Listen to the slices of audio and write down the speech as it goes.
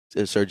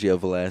Sergio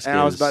Velasquez. And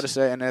I was about to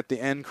say, and at the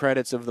end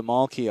credits of the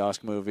mall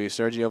kiosk movie,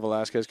 Sergio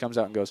Velasquez comes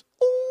out and goes,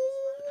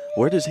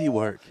 where does he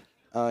work?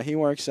 he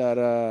works at,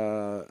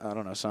 I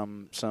don't know,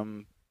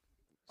 some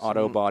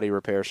auto body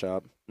repair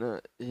shop. No,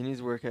 he needs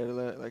to work at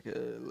like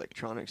a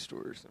electronics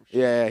store or something.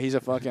 Yeah, he's a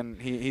fucking,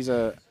 he's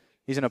an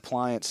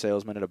appliance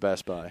salesman at a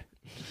Best Buy.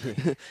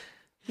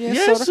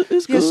 Yes, sir. it's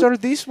Yes, good. sir.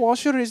 This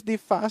washer is the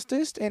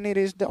fastest, and it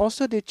is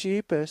also the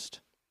cheapest.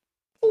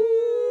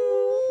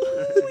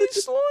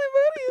 It's so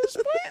very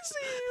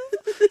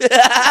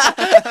expensive.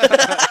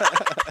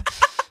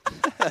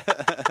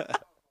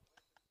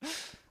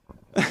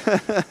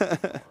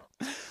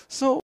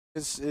 So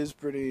it's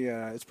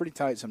pretty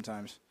tight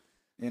sometimes,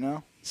 you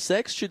know.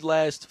 Sex should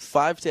last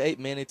 5 to 8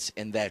 minutes,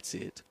 and that's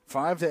it.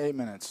 5 to 8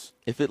 minutes.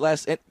 If it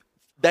lasts,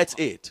 that's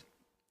it.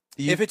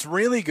 If it's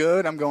really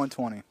good, I'm going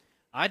 20.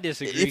 I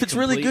disagree. If it's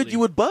really good, you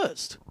would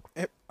bust.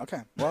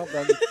 Okay. Well,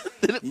 then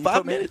Then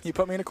 5 minutes. You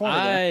put me in a corner.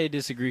 there. I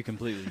disagree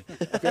completely.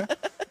 Okay.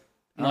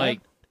 All Like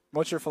right.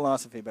 What's your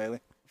philosophy, Bailey?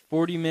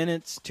 40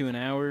 minutes to an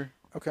hour.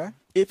 Okay.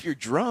 If you're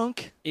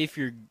drunk, If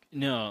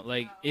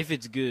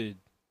it's good.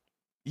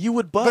 you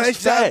would But bust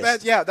it's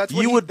fast. that's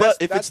what you he- would that's-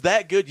 bust. If that's- it's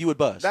that good, you would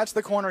bust. That's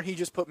the corner he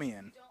just put me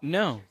in.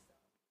 No.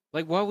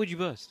 Like, why would you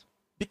bust?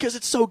 Because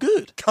it's so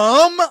good.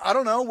 I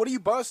don't know. What are you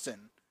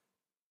busting?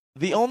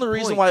 The only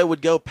reason point. why it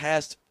would go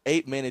past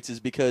 8 minutes is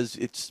because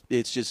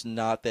it's just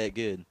not that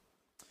good.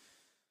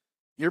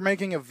 You're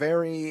making a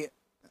very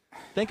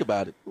Think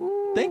about it.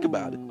 Think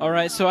about it. All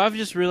right, so I've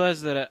just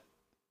realized that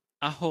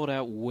I hold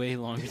out way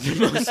longer than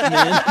most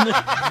men.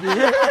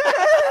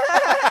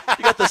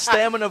 You got the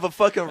stamina of a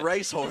fucking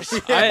racehorse.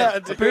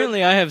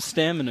 Apparently, I have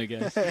stamina,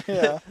 guys.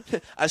 yeah.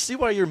 I see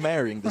why you're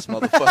marrying this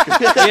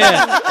motherfucker.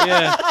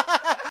 Yeah.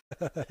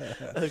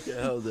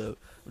 Okay, hold up.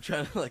 I'm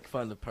trying to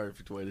find the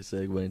perfect way to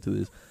segue into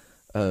this.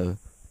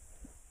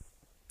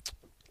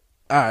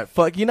 All right,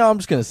 fuck. I'm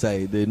just gonna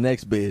say the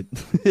next bit.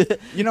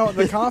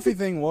 The coffee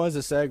thing was a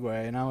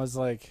segue, and I was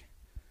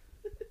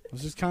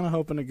just kind of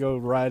hoping to go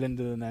right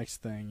into the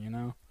next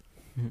thing,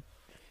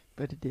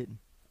 But it didn't.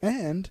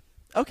 And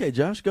Okay,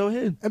 Josh, go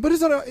ahead. but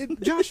it's not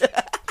Josh.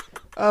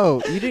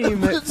 Oh, you didn't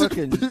even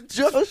fucking.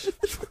 Josh.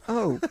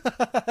 Oh,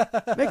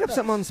 make up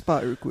something on the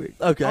spot real quick.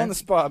 Okay. On the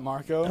spot,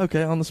 Marco.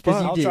 Okay, on the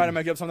I'll spot. try to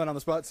make up something on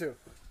the spot too.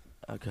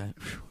 Okay.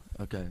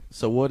 Okay.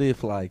 So what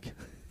if what?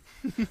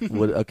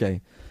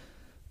 Okay.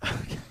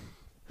 Okay.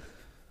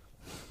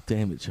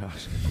 Damn it,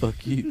 Josh.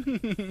 Fuck you.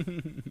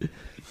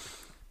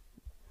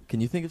 Can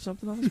you think of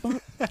something on the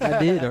spot? I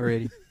did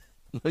already.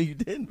 No, you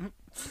didn't.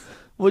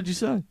 What'd you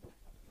say?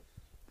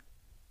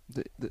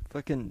 The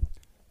fucking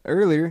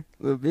earlier,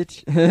 little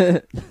bitch.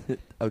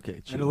 Okay.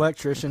 An Chill.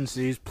 electrician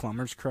sees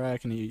plumber's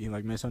crack and he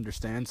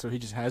misunderstands, so he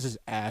just has his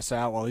ass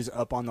out while he's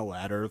up on the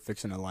ladder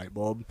fixing a light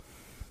bulb.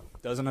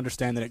 Doesn't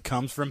understand that it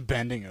comes from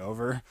bending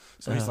over.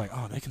 So he's like,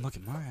 oh, they can look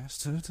at my ass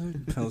too.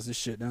 Pills this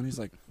shit down. He's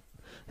like,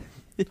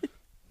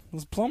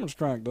 it's plumber's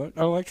crack, dude.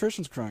 Oh,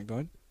 electrician's crack,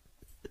 dude.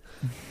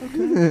 I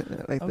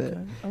like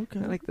that. Okay.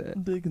 I like that.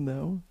 I'm digging that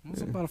one.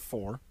 That's about a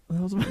 4.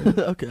 That was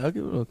okay. I'll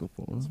give it a 4.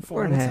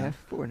 4.5.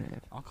 4.5.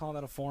 I'll call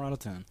that a 4 out of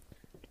 10.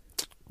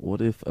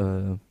 What if Okay,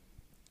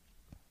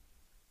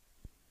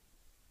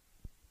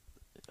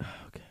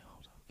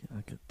 hold on.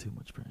 I got too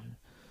much pressure.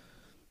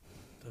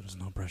 There's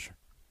no pressure.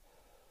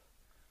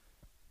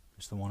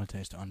 It's the Wanna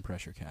Taste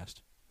Unpressure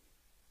cast.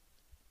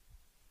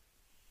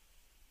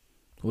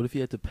 What if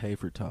you had to pay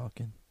for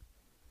talking?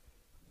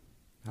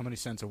 How many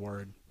cents a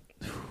word?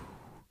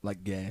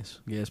 Like gas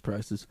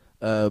prices.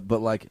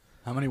 But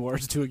How many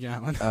words to a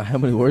gallon? how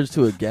many words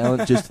to a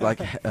gallon? Just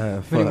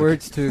How many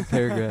words to a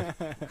paragraph?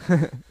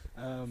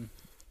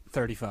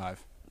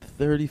 35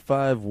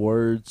 35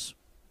 words.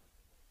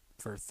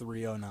 for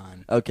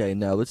 $3.09. Okay,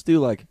 now let's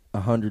do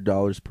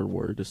 $100 per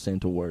word, a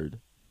cent a word.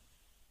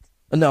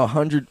 No,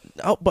 100.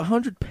 Oh, but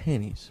 100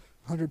 pennies.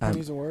 100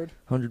 pennies a word?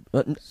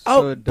 100.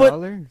 So a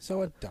dollar?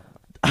 So a dollar.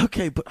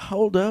 Okay, but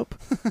hold up.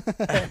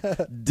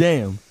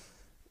 Damn.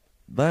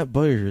 That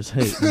bear is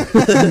hating.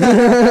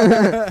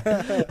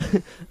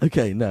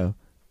 Okay, no.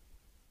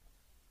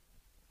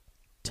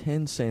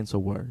 10 cents a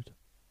word.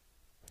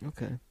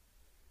 Okay.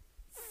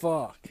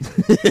 Fuck.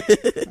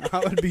 I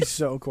would be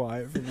so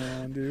quiet from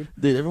now on, dude.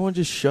 Dude, everyone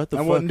just shut the I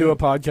fuck wouldn't do a up.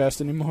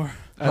 podcast anymore.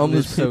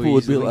 Homeless so people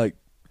would be easily.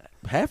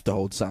 have to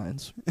hold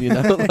signs. They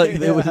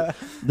would.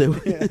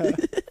 Yeah.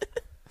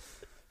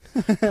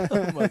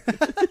 Oh my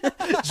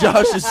God.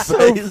 Josh's So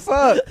face.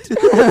 fucked.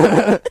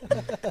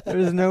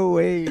 There's no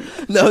way.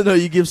 No,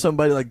 you give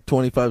somebody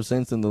 25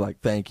 cents and they're like,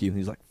 thank you. And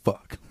he's like,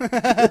 fuck.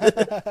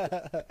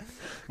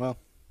 Well.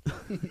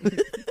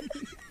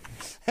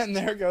 And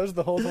there goes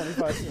the whole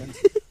 25 cents.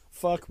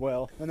 Fuck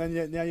well. And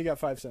then now you got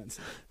 5 cents.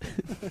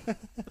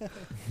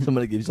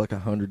 Somebody gives you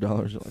 $100.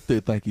 You're like,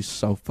 dude, thank you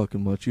so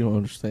fucking much. You don't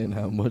understand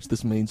how much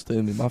this means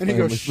to me. My And he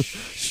family. goes,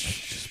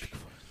 shh. Just be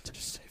quiet.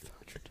 Just save the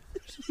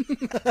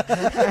 $100.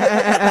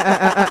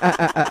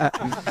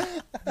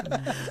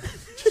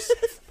 Just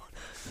save the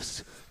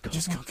money.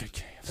 Just go get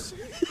KFC.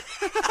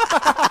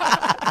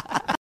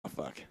 Oh,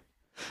 fuck.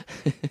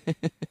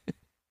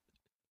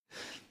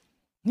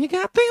 You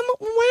got them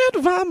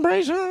weird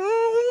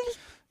vibrations.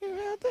 You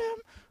got them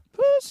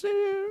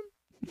pussy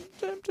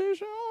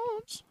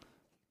temptations.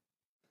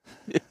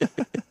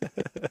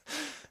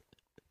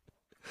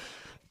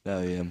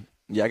 Oh yeah.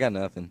 Yeah, I got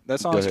nothing. That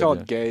Go song's ahead, called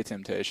Josh. Gay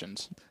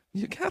Temptations.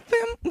 You got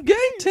them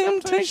gay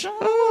temptations.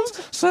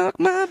 Suck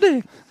my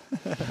dick.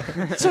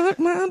 Suck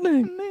my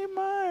dick. Need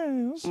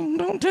my ass.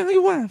 Don't tell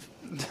your wife.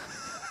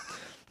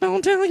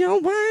 Don't tell your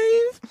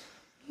wife.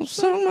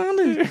 Suck my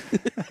dick.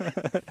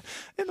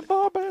 In the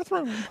bar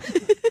bathroom.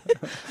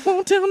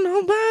 Won't tell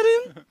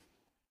nobody.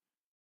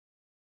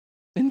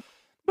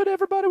 But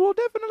everybody will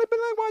definitely be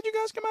like, why'd you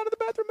guys come out of the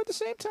bathroom at the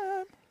same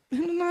time?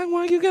 In the night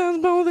while you guys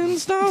both in the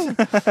stall.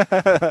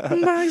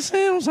 By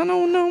yourselves, I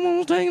know no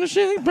one's taking a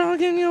shit. Probably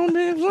getting your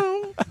dick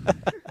on.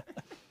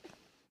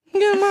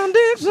 Get my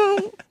dick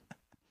on.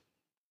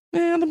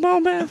 Yeah, the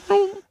ball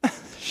bathroom.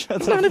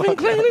 Shut Not even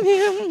cleaning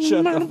here.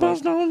 Shut Might the have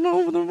bust all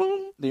over the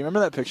room. Do you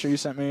remember that picture you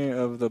sent me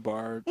of the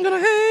bar? I'm gonna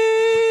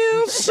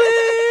have sex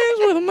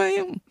with a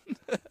man.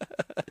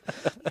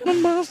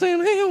 I'm busting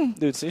him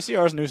Dude,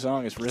 CCR's new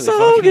song is really So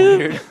fucking good.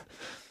 weird.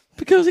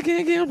 because he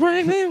can't get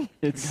pregnant.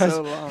 It's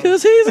so long.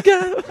 Because he's a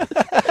guy.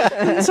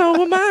 And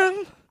so am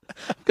I.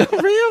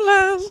 Gonna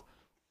realize.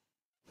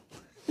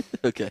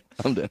 Okay,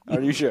 I'm done.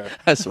 Are you sure?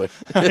 I swear.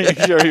 Are you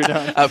sure you're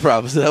done? I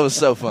promise. That was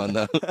so fun,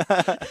 though.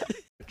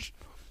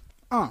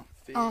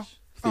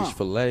 Fish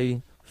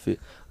fillet.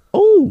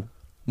 Oh,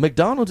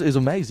 McDonald's is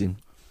amazing.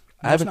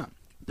 No, I it's haven't.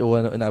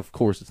 Well, and of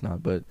course it's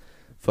not. But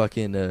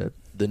fucking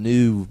the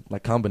new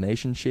like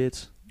combination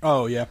shits,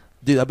 Oh, yeah.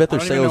 dude. I bet I their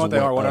don't sales. even know what they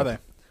went are. What up. are they?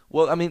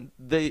 Well, I mean,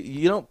 they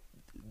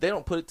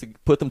don't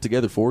put them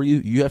together for you.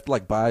 You have to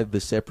like buy the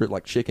separate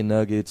like chicken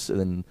nuggets and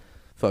then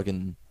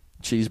fucking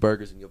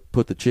cheeseburgers, and you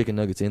put the chicken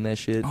nuggets in that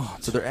shit. Oh,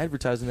 So they're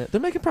advertising that.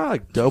 They're making probably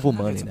like double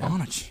money It's now.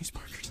 on a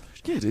cheeseburger.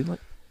 Yeah, dude. Like,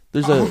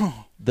 there's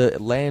Oh.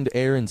 the land,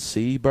 air, and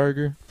sea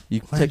burger.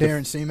 You Land, take Air,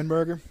 and Seaman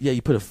Burger. yeah,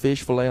 you put a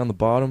fish fillet on the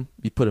bottom.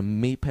 You put a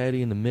meat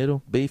patty in the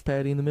middle, beef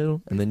patty in the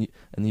middle, and then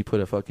you put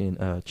a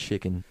fucking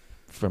chicken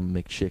from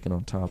McChicken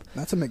on top.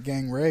 That's a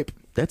McGang rape.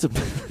 That's a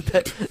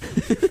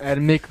At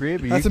a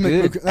McRib, That's a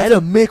good. McBuk- at a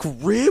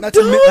McRib. That's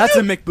a dude? that's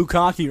a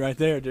McBukaki right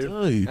there, dude.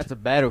 Dude, That's a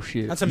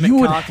battleship. That's a you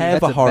would McCocky.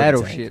 have That's a heart attack.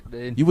 battleship,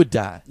 dude. You would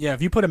die. Yeah,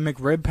 if you put a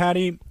McRib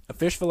patty, a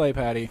fish fillet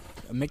patty,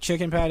 a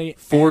McChicken patty,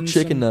 4 and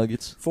chicken some-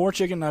 nuggets. 4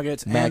 chicken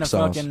nuggets, Mac and a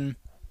sauce. fucking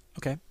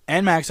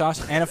and mac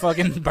sauce, and a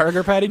fucking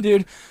burger patty,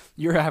 dude,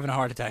 you're having a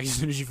heart attack as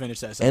soon as you finish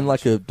that. And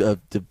like sandwich.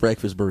 the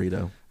breakfast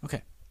burrito.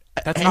 Okay.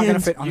 That's not gonna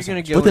And fit on You're a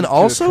gonna sandwich. go But then into a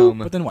also-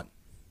 coma. But then what?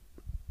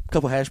 A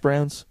couple hash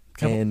browns.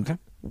 Couple- And okay.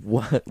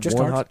 one Just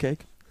one carbs? hot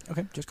cake.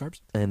 Okay, just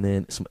carbs. And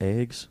then some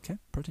eggs. Okay,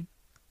 protein.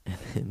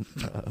 And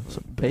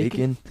some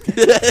bacon.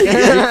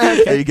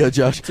 There you go,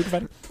 Josh. Super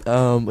fatty.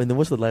 And then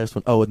what's the last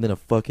one? Oh, and then a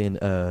fucking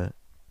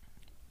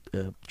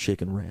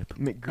chicken wrap.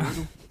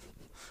 McGriddle.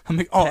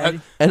 Oh,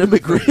 And a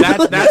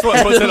McGriddle. that's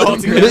what puts it all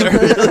together.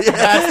 McGriddle, yeah.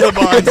 That's the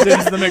buns.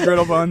 It's the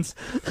McGriddle buns.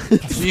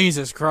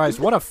 Jesus Christ,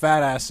 what a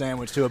fat ass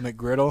sandwich to a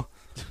McGriddle.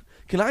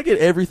 Can I get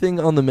everything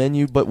on the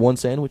menu but one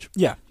sandwich?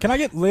 Yeah, can I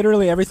get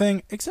literally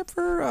everything except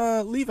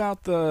for leave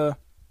out the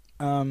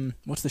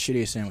what's the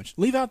shittiest sandwich?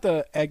 Leave out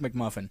the egg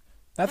McMuffin.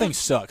 That thing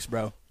sucks,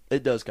 bro.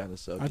 It does kind of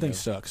suck. That thing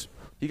sucks.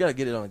 You gotta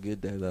get it on a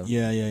good day though.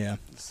 Yeah.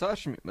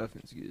 Sausage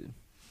McMuffin's good.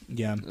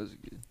 Yeah. Those are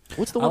good.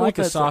 What's the I one like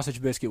with a that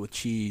sausage biscuit with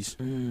cheese.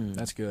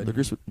 That's good. The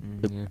grits,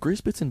 the yeah.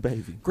 grits bits and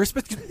gravy. Grist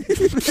biscuit.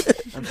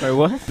 I'm sorry,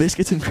 what?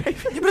 Biscuits and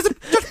gravy.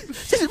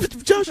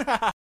 Josh.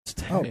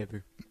 Oh.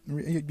 Never.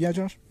 Yeah,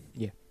 Josh?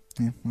 Yeah.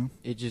 Yeah, well,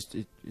 It's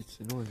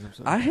annoying. I'm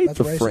sorry. I hate That's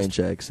the racist. French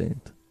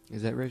accent.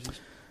 Is that racist?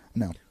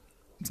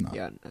 it's not.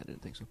 Yeah, I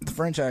didn't think so. The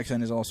French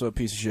accent is also a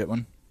piece of shit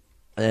one.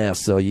 Yeah,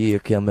 so you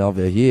come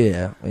over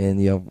here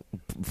and your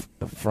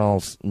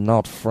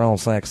not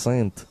France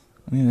accent.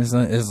 I mean,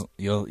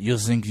 you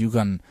think you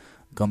can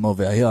come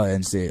over here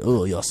and say,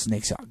 "Oh, your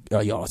snakes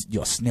are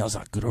your snails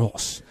are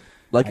gross."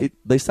 Like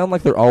they sound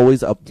like they're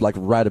always up, like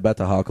right about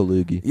to hock a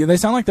loogie. Yeah, they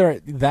sound like they're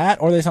that,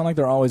 or they sound like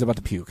they're always about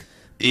to puke.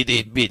 Yeah,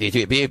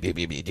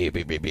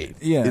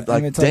 It's I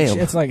like, mean, it's damn. Like,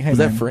 it's like, hey, Was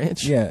that man,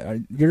 French? Yeah,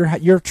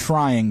 you're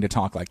trying to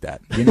talk like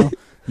that. You know,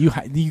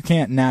 you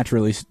can't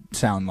naturally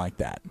sound like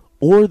that.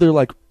 Or they're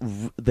like,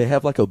 they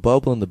have like a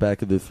bubble in the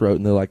back of their throat,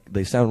 and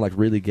they sound like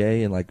really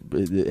gay and like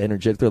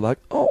energetic. They're like,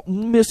 "Oh,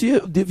 monsieur,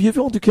 do you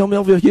want to come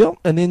over here?"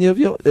 And then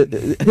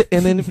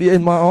and then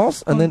in my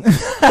house, and then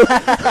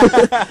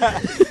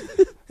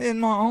In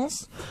my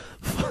house.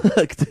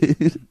 fuck,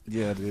 dude.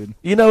 Yeah, dude.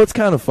 You know, it's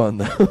kind of fun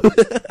though.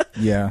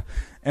 Yeah,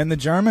 and the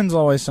Germans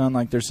always sound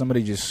like there's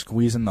somebody just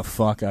squeezing the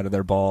fuck out of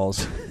their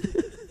balls.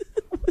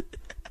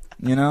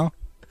 You know.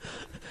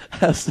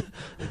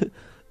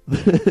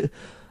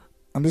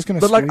 I'm just gonna.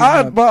 But like,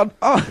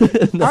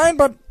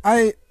 but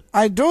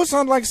I do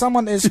sound like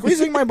someone is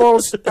squeezing my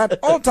balls at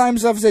all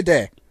times of the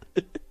day.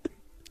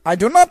 I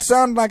do not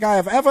sound like I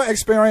have ever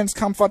experienced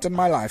comfort in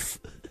my life.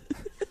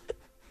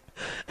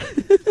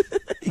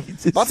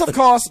 But of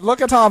course, look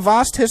at our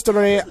vast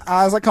history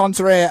as a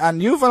country,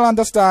 and you will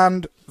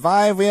understand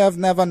why we have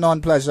never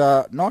known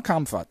pleasure nor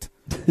comfort.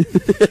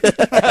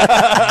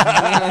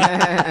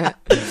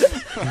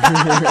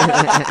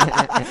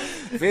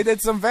 We did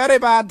some very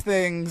bad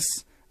things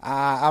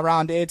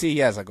around 80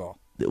 years ago.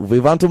 We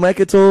want to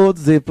make it to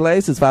the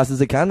place as fast as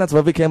we can. That's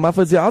why we came off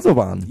of the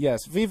Autobahn.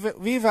 Yes, we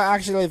were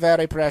actually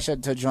very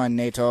pressured to join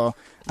NATO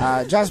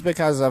just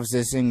because of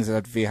the things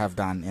that we have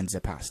done in the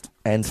past.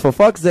 And for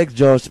fuck's sake,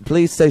 Josh,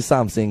 please say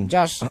something.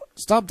 Josh,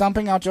 stop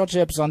dumping out your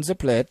chips on the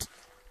plate.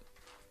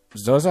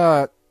 Those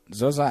are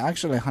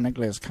actually honey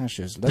glazed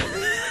cashews.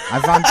 I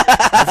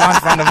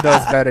want one of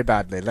those very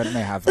badly. Let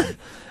me have one.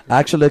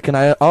 Actually, can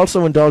I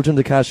also indulge in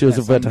the cashews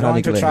Yes, with I'm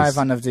honey going glaze? to try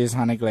one of these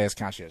honey glazed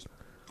cashews.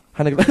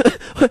 Honey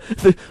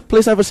glaze.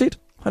 Please have a seat.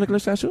 Honey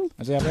glaze cashew.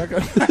 Is that very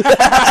good?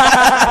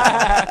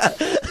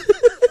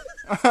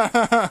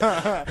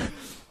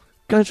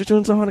 Can I introduce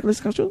you to honey glaze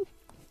cashew?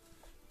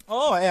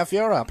 Oh, yeah,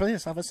 Fiora,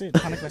 please have a seat.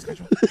 Honey glazed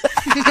cashew.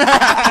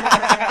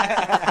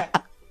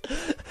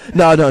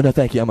 No,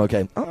 thank you. I'm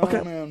okay. Oh, okay.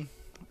 Oh, man.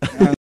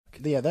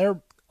 Yeah,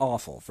 they're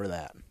awful for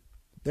that.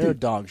 They're Dude.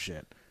 dog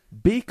shit.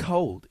 Be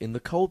cold in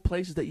the cold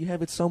places that you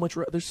have. It's so much.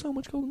 There's so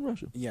much cold in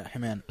Russia. Yeah, hey,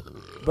 man.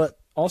 But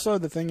also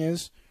the thing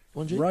is,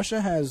 1G?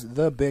 Russia has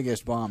the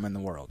biggest bomb in the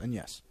world, and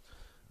yes.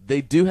 They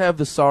do have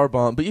the SAR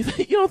bomb, but you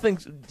don't think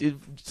if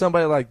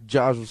somebody like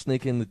Josh will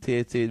sneak in the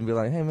TNT and be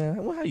like, "Hey man,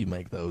 how you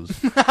make those?"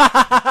 You don't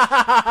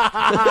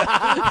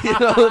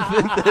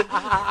think that?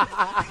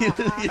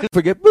 You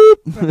forget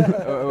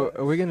boop.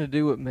 Are we gonna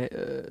do what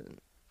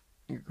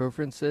your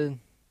girlfriend said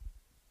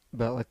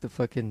about like the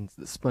fucking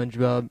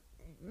SpongeBob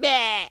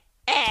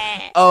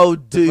Oh,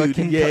 dude,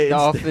 fucking yeah.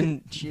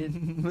 dolphin shit?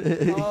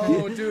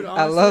 Oh, dude,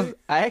 I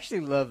actually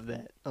love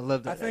that. I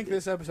love that. I think idea.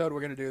 this episode we're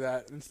gonna do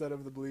that instead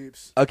of the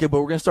bleeps. Okay, but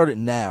we're gonna start it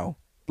now.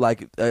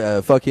 Like,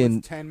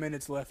 fucking 10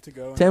 minutes left to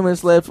go. 10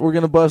 minutes left. We're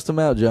gonna bust them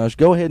out, Josh.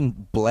 Go ahead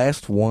and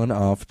blast one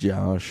off,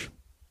 Josh.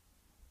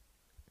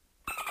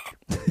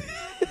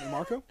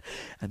 Marco?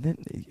 And then,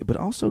 but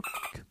also,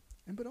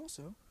 But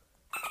also.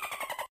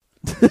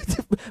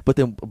 but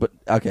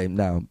okay,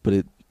 no, but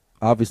it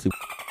obviously.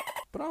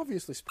 But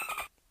obviously.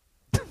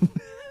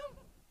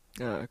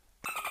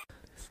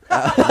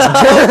 I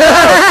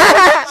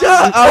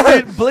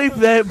mean, bleep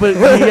that, but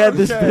he had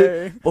this.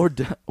 Okay.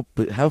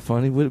 But how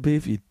funny would it be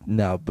if you?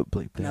 No, but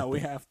bleep that. No, we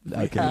have.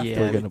 Okay, Yeah,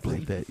 we're gonna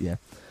bleep that. Yeah.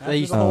 After They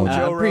used the whole to-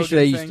 Joe I'm pretty sure Rogan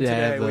they used thing to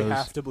have today, we those.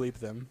 have to bleep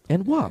them.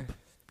 And WAP.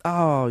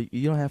 Oh,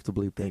 you don't have to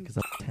bleep that because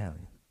I'm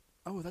Italian.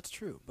 Oh, that's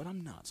true, but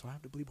I'm not, so I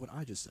have to bleep what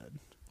I just said.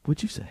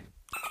 What'd you say?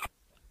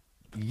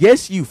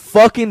 Yes, you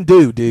fucking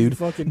do, dude. You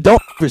fucking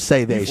Don't ever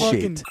say that you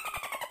fucking shit.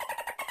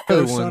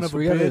 Other son ones, of a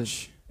we gotta-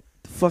 bitch.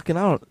 Fucking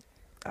I don't.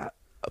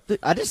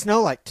 I just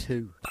know like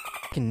two.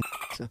 Fucking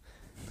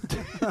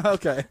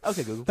Okay.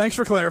 Okay, Google. Thanks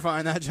for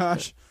clarifying that,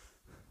 Josh.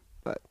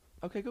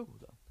 Okay, Google.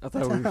 I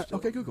thought we were still.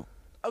 Okay, Google.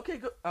 Okay,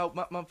 go. Oh,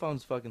 my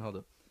phone's fucking. Hold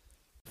up.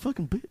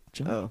 Fucking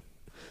bitch. Oh.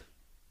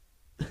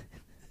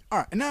 All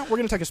right, and now we're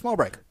going to take a small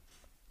break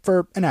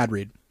for an ad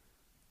read.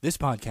 This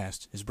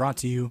podcast is brought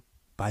to you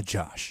by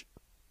Josh.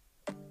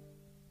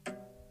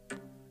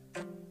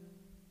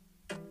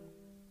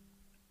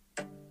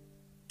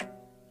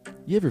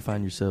 You ever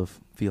find yourself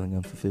feeling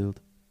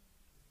unfulfilled?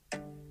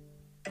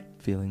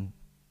 Feeling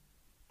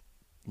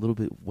a little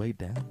bit weighed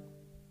down?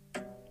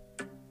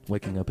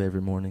 Waking up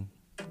every morning,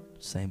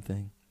 same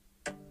thing.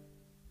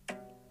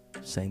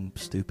 Same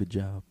stupid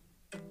job.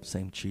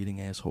 Same cheating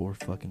ass whore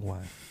fucking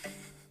wife.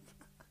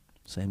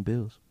 Same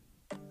bills.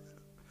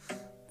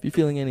 If you're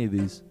feeling any of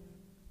these,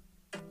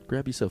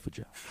 grab yourself a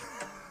job.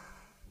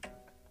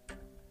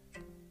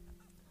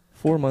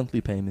 4 monthly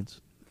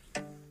payments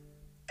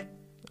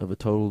of a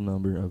total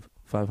number of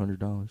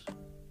 $500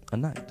 a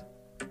night.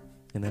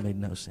 And that made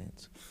no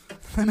sense.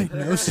 That made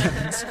no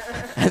sense.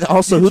 And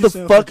also, Get who the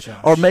yourself fuck a Josh.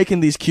 are making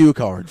these cue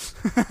cards?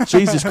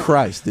 Jesus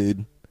Christ,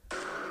 dude.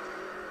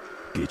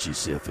 Get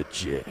yourself a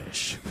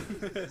Josh.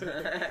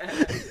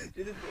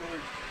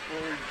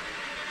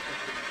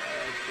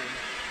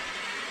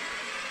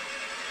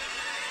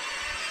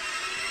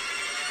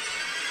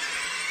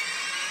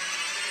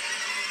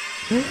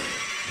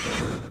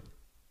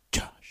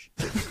 Josh.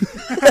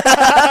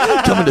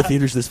 Coming to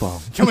theaters this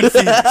fall. Coming to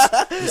theaters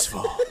this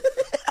fall.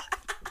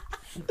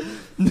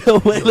 No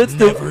way, You'll let's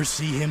do it. never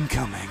see him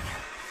coming.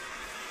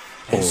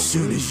 As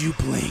soon as you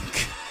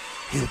blink,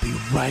 he'll be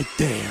right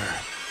there.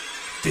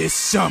 This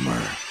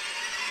summer.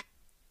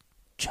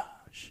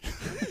 Josh.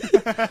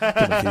 Coming to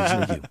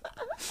theaters near you.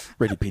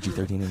 Rated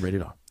PG-13 and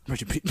rated R.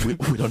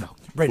 We don't know.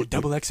 Rated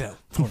double XL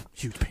for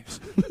huge penis.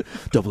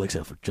 Double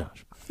XL for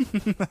Josh.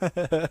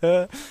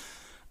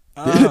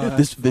 Oh,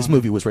 This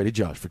movie was rated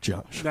Josh for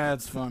Josh.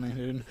 That's funny,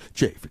 dude.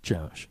 J for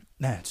Josh.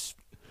 That's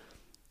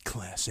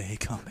Class A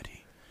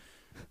comedy.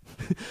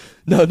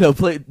 No,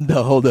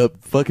 hold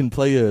up. Fucking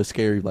play a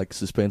scary, like,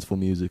 suspenseful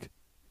music.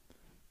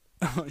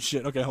 Oh,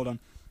 shit. Okay, hold on.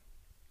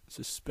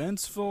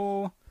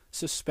 Suspenseful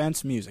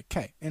suspense music.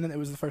 Okay, and then it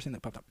was the first thing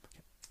that popped up.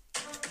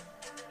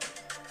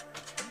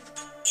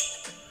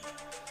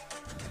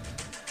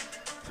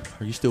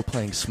 Are you still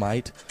playing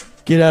Smite?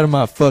 Get out of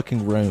my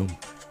fucking room.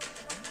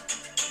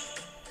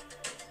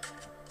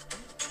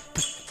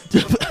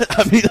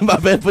 I mean, my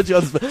bad. Put you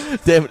on the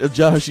spot. Damn it,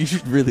 Josh. You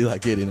should really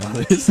like get in on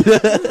this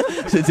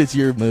since it's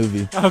your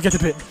movie. I'll get the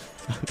bit.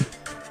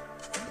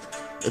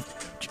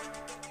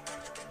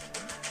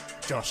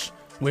 Josh,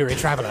 weary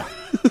traveler,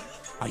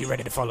 are you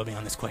ready to follow me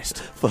on this quest?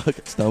 Fuck,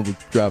 stumbled,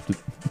 dropped it.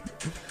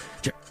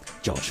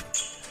 Josh,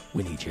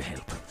 we need your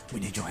help. We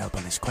need your help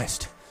on this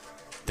quest.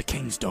 The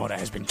king's daughter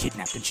has been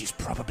kidnapped and she's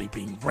probably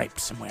being raped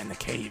somewhere in the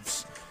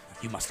caves.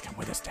 You must come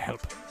with us to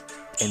help.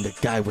 And the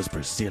guy was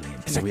Brazilian.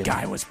 And the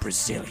guy was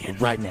Brazilian.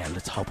 Right now,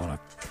 let's hop on our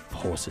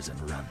horses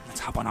and run. Let's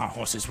hop on our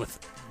horses with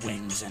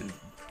wings and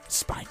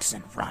spikes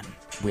and run.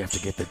 We have to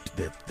get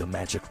the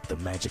magic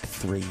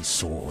 3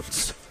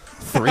 swords.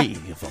 3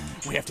 of them.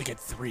 We have to get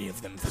 3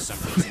 of them for some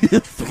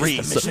reason.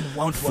 3. The mission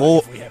won't four.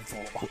 work if we have 4.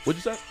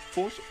 What'd you say?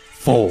 4?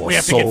 4 We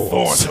have to get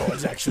 4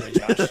 swords, actually,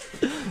 Josh.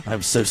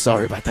 I'm so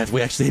sorry about that.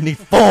 We actually need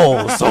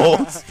 4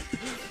 swords.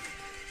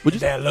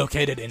 They're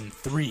located in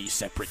 3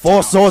 separate 4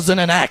 towns. swords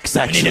and an axe,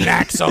 We actually. need an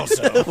axe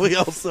also. We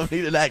also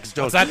need an axe,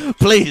 Josh. What's that?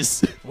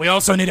 Please. We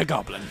also need a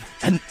goblin.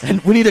 And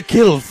we need to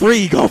kill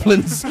 3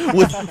 goblins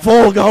with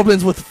 4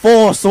 goblins with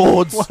 4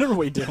 swords. What are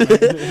we doing?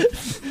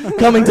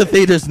 Coming to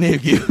theaters near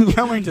you.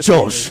 Coming to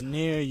Josh. theaters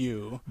near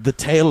you. The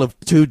tale of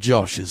 2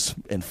 Joshes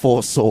and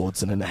 4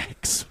 swords and an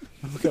axe.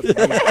 And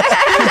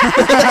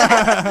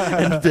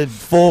then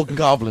 4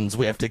 goblins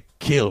we have to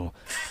kill.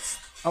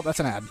 Oh, that's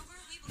an ad.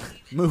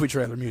 Movie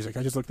trailer music.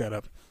 I just looked that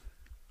up.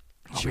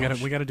 Oh,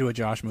 we gotta do a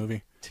Josh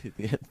movie.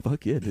 Yeah,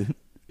 fuck yeah, dude.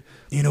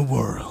 In a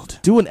world.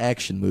 Do an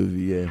action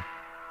movie, yeah.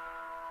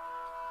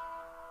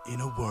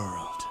 In a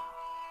world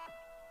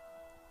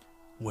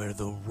where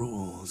the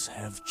rules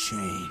have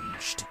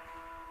changed.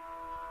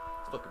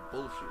 Fucking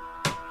bullshit.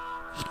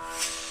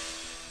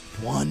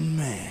 One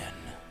man.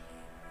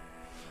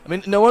 I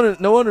mean, no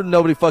wonder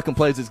nobody fucking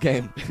plays this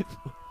game.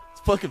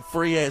 It's fucking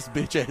free ass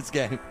bitch ass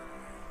game.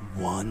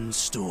 One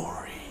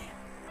story.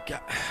 God,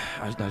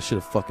 I should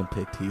have fucking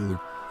picked healer.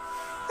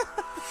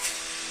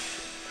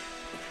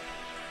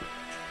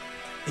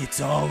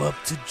 It's all up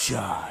to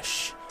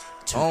Josh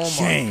to Oh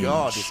change my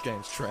god, this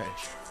game's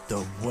trash.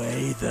 the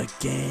way the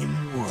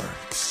game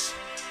works.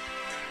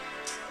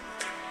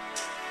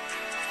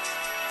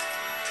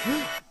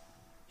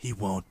 He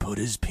won't put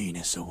his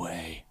penis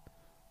away.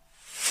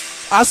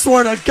 I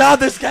swear to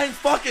God, this game's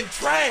fucking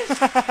trash.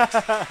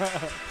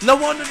 No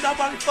wonder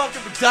nobody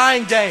fucking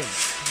dying game.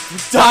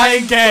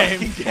 Dying game.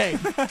 Fucking game.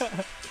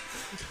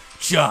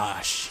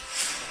 Josh.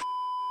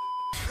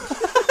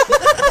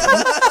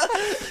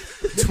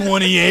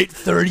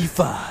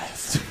 2835.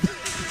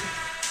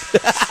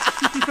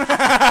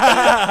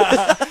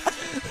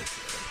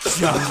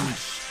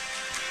 Josh.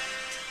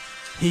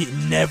 He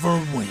never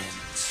wins.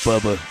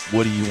 Bubba,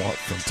 what do you want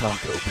from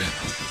Taco Bell?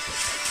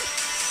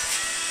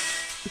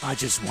 I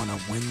just want to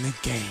win the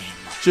game.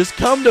 Just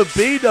come to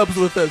B-dubs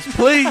with us,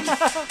 please.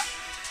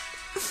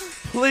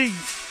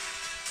 Please.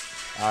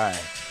 Alright.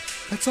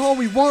 That's all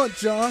we want,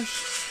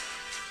 Josh.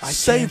 I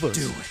Save can't us.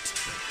 do it.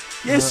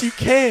 Yes, you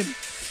can.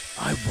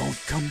 I won't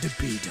come to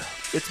B-Dub.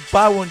 It's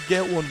buy one,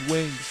 get one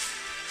wings.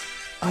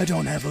 I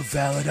don't have a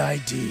valid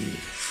ID.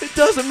 It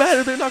doesn't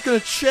matter. They're not going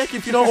to check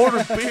if you don't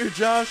order beer,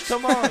 Josh.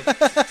 Come on.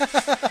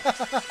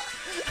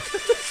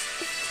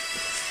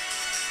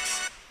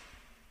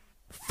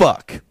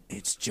 Fuck.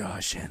 It's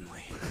Josh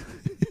Henley.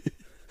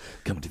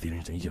 Coming to the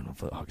internet, you know,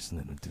 for August,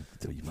 and then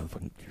tell you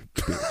motherfucking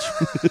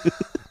bitch.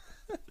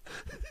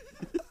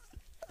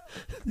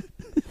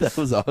 That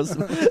was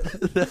awesome.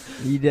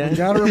 You done?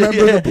 Gotta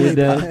remember the You bleep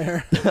done?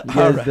 there. You guys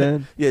All right.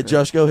 done? Yeah,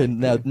 Josh, go ahead.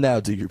 Now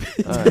do your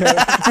bit.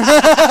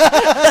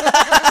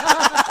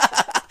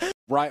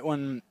 Right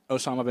when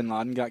Osama bin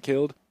Laden got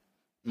killed,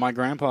 my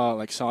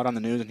grandpa saw it on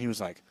the news and he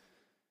was like,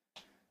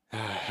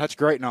 "That's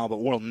great and all, but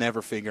we'll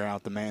never figure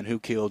out the man who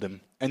killed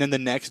him." And then the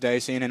next day,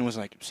 CNN was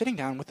like, "Sitting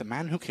down with the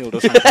man who killed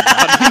Osama bin Laden."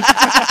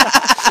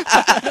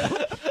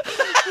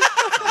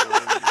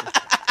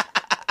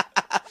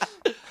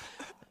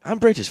 I'm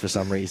British for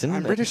some reason.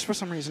 I'm British for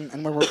some reason,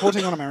 and we're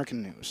reporting on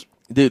American news.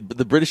 Dude, but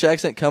the British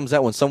accent comes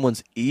out when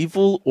someone's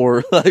evil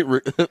or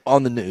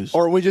on the news.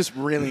 Or we just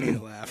really need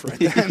a laugh right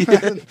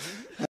then.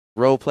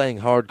 Role-playing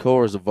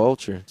hardcore as a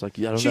vulture. It's like,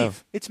 I don't know.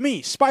 Chief, it's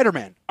me,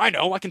 Spider-Man. I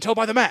know, I can tell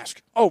by the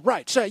mask. Oh,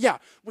 right, so yeah,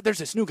 there's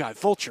this new guy,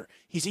 Vulture.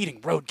 He's eating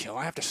roadkill.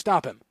 I have to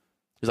stop him.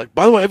 He's like,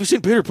 by the way, have you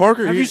seen Peter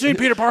Parker? Have you seen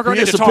Peter Parker? I He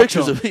need has to some talk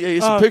pictures to him. of he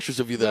has some pictures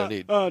of you that I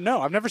need.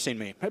 No, I've never seen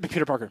me.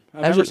 Peter Parker.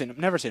 I've Actually- never seen him.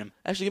 Never seen him.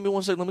 Actually, give me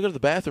 1 second. Let me go to the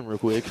bathroom real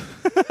quick.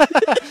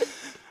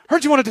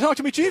 Heard you wanted to talk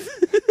to me, Chief.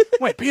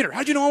 Wait, Peter,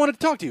 how'd you know I wanted to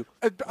talk to you?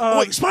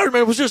 Wait,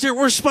 Spider-Man was just here.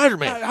 Where's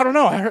Spider-Man? I don't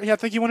know. I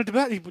think you wanted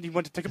to. You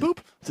went to take a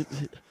poop.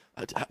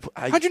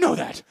 How'd you know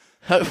that?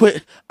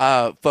 Wait,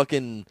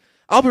 fucking.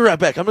 I'll be right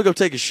back. I'm gonna go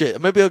take a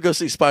shit. Maybe I'll go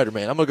see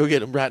Spider-Man. I'm gonna go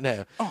get him right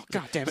now. Oh,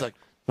 God damn it. He's like,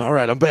 all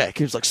right, I'm back.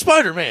 He was like,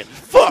 Spider-Man.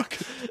 Fuck.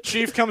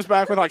 Chief comes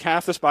back with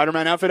half the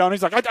Spider-Man outfit on.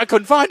 He's like, I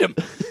couldn't find him.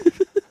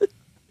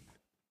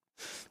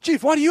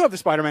 Chief, why do you have the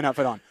Spider-Man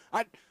outfit on?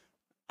 I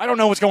don't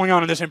know what's going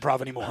on in this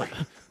improv anymore.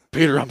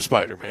 Peter, I'm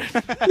Spider-Man.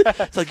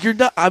 It's like, you're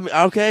not. I'm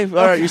okay. All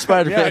right, you're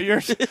Spider-Man. Yeah,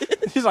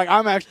 he's like,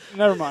 I'm actually.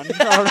 Never mind.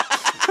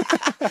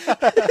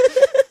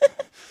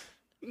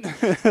 And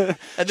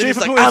then Chief he's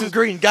of like, Police I'm is-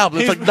 Green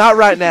Goblin. It's like, not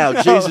right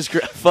now. Jesus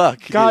Christ.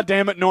 Fuck. God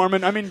damn it,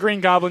 Norman. I mean, Green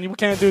Goblin. You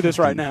can't do this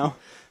right now.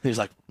 He's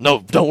like,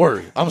 no, don't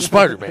worry. I'm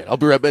Spider-Man. I'll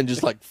be right back. And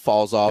just like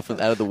falls off and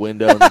out of the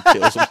window and then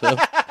kills himself.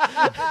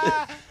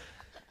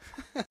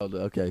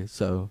 Okay,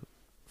 so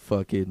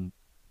fucking.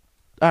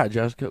 All right,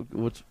 Josh,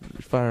 what's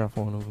fire off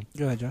one of them?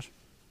 Go ahead, Josh.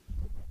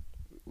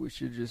 We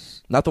should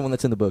just. Not the one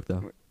that's in the book,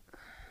 though.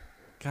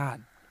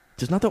 God.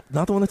 Just not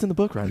the one that's in the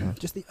book right now,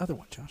 Just the other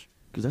one, Josh.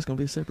 because that's gonna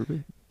be a separate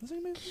bit.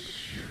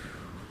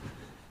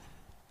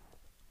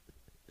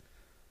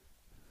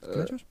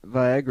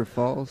 Viagra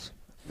Falls,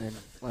 and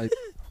like,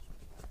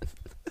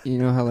 you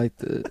know how like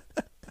the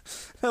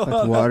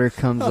like water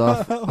comes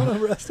off. I want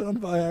to rest on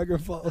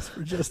Viagra Falls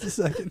for just a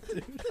second,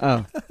 dude.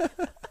 Oh,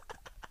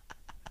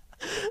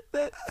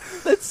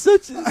 That's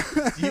such a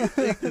you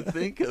thing to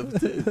think of,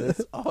 dude.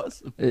 That's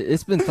awesome.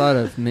 it's been thought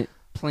of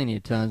plenty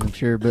of times, I'm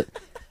sure, but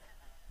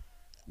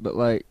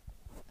like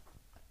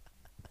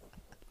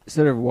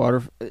instead of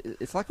water,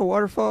 it's like a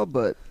waterfall,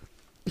 but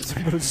It's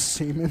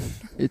semen.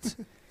 it's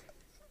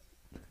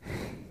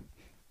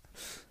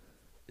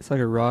like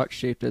a rock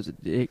shaped as a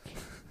dick,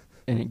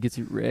 and it gets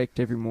erect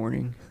every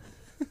morning,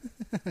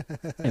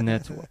 and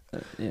that's what.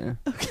 Yeah.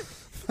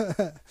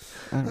 I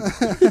don't know.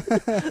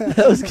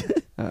 That was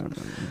good. I don't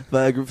know.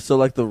 Viagra. So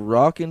like the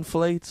rock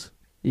inflates.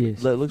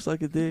 Yes. That looks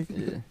like a dick.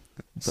 Yeah.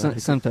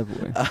 Viagra. Some type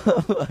of way.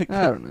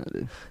 I don't know,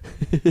 dude.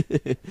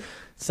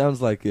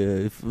 Sounds like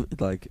if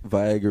like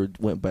Viagra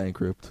went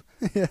bankrupt.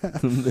 Yeah.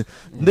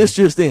 This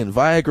just in,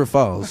 Viagra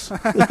Falls.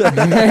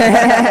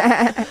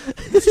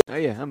 Oh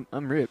yeah,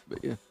 I'm ripped, but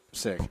yeah.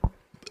 Sick. All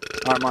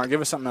right, Mark,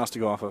 give us something else to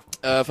go off of.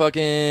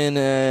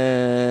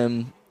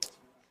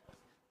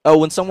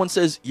 When someone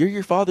says you're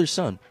your father's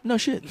son, no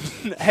shit,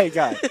 Hey,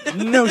 God.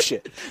 No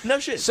shit. no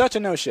shit. Such a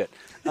no shit.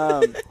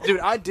 Dude,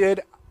 I'm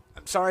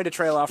sorry to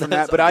trail off from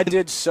that, but I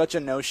did such a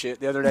no shit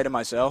the other day to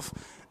myself.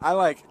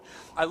 I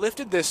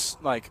lifted this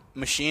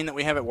machine that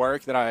we have at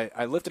work that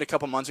I lifted a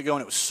couple months ago,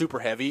 and it was super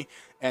heavy.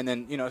 And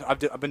then I've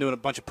been doing a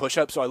bunch of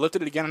push-ups, so I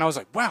lifted it again, and I was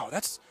like, wow,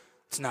 it's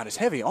not as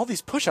heavy. All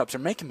these push-ups are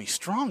making me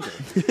stronger.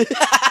 No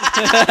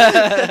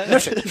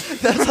shit.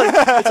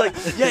 It's like,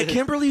 yeah,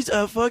 Kimberly's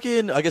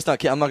fucking. I guess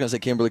not. I'm not gonna say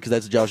Kimberly because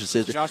that's Josh's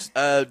sister.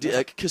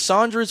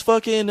 Cassandra's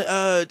fucking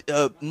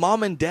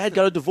mom and dad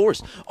got a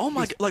divorce. Oh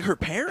my god, like her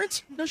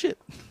parents? No shit.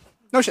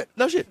 No shit.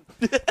 No shit.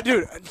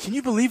 Dude, can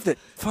you believe that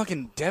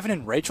fucking Devin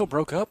and Rachel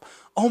broke up?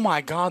 Oh my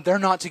God, they're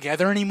not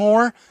together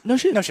anymore? No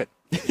shit. No shit.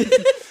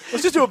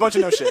 Let's just do a bunch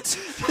of no shits.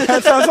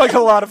 That sounds like a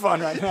lot of fun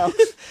right now.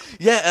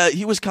 Yeah,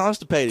 he was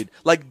constipated.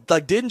 Like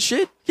didn't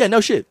shit? Yeah, no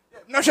shit.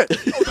 No shit.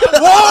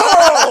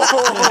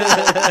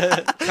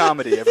 Whoa!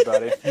 Comedy,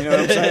 everybody. You know what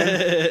I'm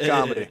saying?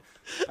 Comedy.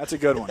 That's a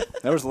good one.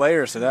 There was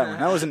layers to that one.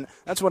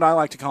 That's what I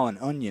like to call an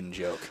onion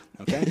joke.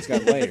 Okay, it's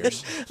got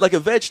layers. Like a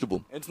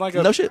vegetable. It's like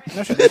a No shit.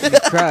 No shit. Making me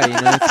cry,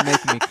 it's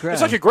making me cry.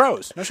 It's like it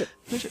grows. No shit.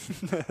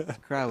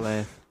 cry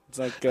laugh. It's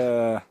like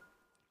oh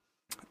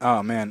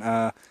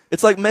man.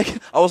 It's like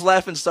I was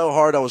laughing so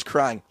hard I was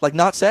crying. Like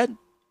not sad.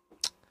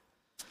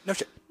 No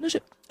shit. No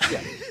shit. Yeah.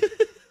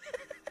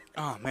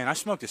 Oh man, I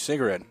smoked a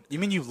cigarette. You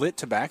mean you lit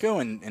tobacco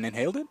and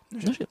inhaled it?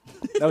 No shit.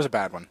 That was a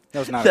bad one. That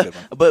was not a good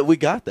one. But we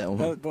got that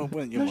one.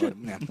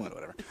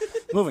 Whatever.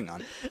 Moving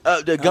on.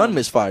 The gun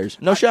misfires.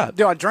 No shot.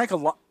 Dude, I drank a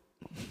lot.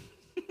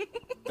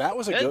 That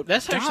was a good.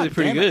 That's God actually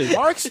pretty damn it.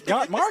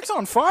 good. Mark's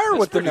on fire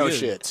with the no pretty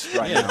good. shits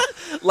right Yeah. now.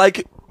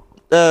 Like,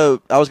 I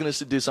was gonna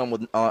do something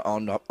with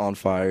on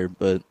fire,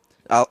 but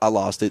I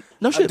lost it.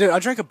 No shit. Dude, I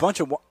drank a bunch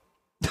of.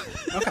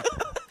 Okay.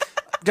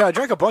 Dude, I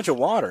drank a bunch of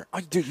water. Oh,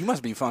 dude, you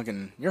must be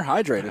fucking. You're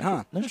hydrated,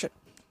 huh? No shit.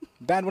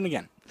 Bad one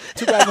again.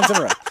 2 bad ones in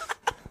a row.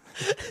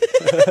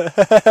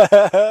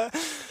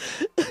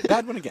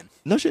 Bad one again.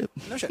 No shit.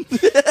 No shit.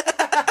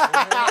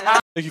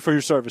 Thank you for your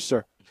service,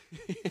 sir.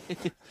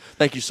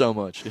 Thank you so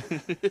much.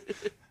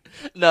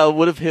 No,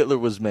 what if Hitler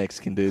was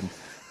Mexican, dude?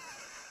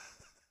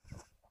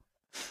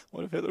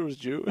 What if Hitler was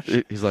Jewish?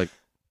 He's like,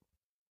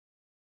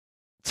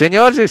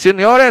 Señores y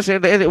señores,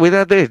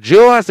 with the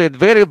Jews,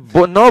 very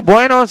no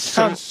buenos.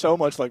 Sounds so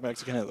much like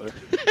Mexican Hitler.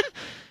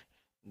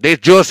 These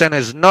Jews and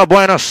is no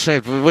buenos.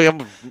 We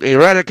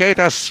eradicate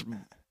us,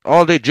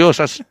 all the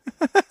Jews.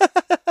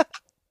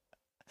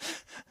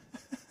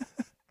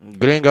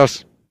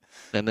 Gringos.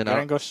 And then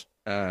Gringos.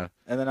 And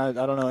then I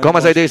don't know.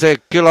 ¿Cómo se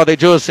dice kilo de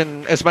Jews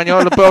en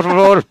español, por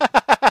favor?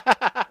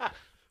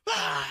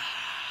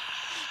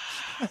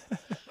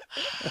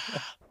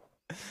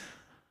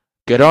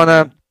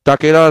 Corona,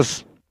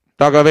 taquitos,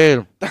 Taco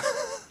Bell.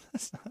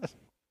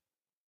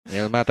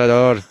 El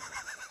Matador.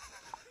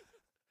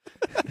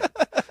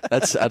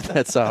 That's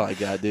all I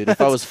got, dude.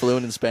 If I was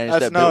fluent in Spanish,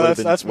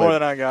 that's more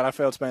than I got. I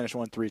failed Spanish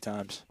 3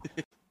 times.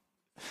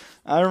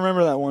 I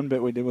remember that one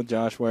bit we did with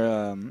Josh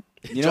where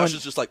Josh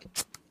is just like,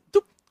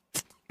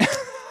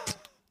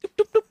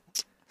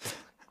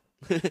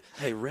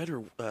 hey, red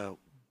or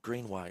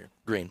green wire?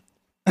 Green.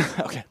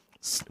 Okay.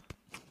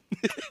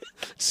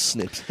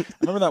 Snipped. I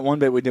remember that one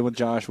bit we did with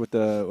Josh with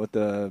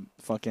the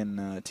fucking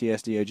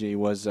TSDOG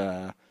was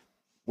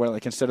where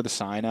like instead of the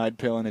cyanide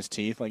pill in his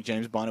teeth, like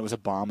James Bond, it was a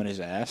bomb in his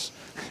ass.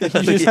 You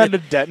just had to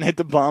detonate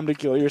the bomb to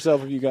kill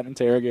yourself if you got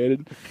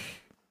interrogated.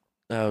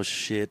 Oh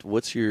shit!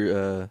 What's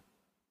your?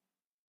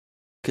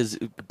 Because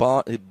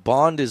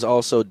Bond is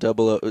also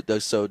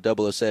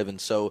 007.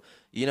 So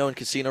you know in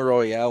Casino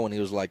Royale when he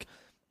was like,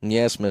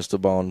 "Yes,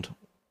 Mr. Bond,"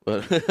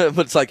 but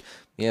it's like,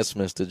 "Yes,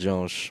 Mr.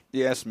 Josh."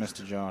 Yes,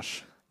 Mr.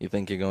 Josh. You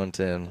think you're going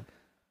to?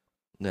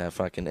 Nah,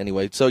 fucking.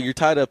 Anyway, so you're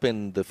tied up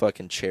in the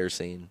fucking chair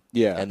scene.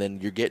 Yeah. And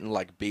then you're getting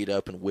like beat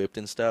up and whipped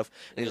and stuff.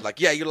 And he's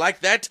like, "Yeah, you like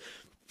that,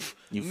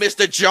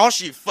 Mr.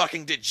 Josh? You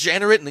fucking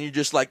degenerate!" And then you're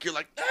like,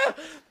 "Ah,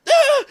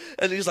 ah!"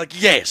 And he's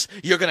like, "Yes,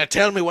 you're gonna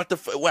tell me what the?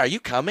 Where are you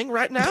coming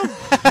right now?"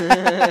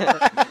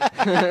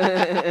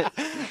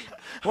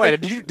 Wait,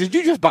 did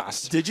you just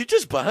bust? Did you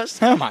just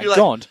bust? Oh my You're like,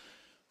 god.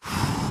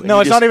 No,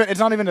 you it's just-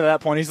 not even to that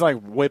point. He's like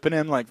whipping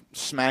him, like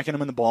smacking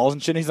him in the balls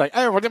and shit. And he's like,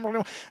 "Oh,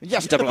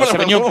 yes,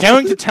 007, you're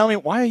going to tell me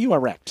why are you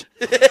erect?"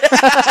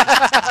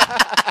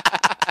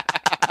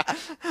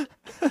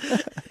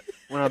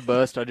 When I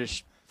bust, I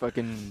just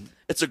fucking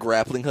It's a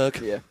grappling hook.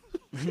 yeah.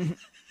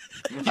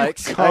 You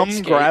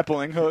come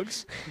grappling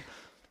hooks.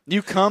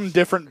 You come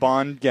different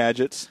Bond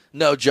gadgets.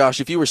 No,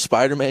 Josh, if you were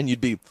Spider-Man, you'd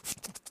be.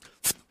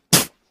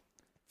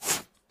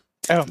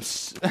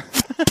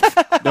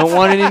 Don't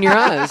want it in your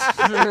eyes.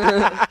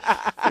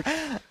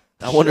 I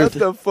wonder Shut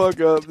the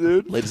fuck up,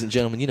 dude. Ladies and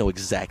gentlemen, you know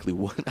exactly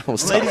what I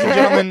was Ladies talking and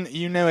about. gentlemen,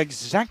 you know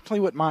exactly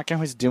what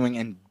Marco is doing,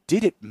 and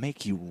did it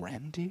make you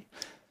randy?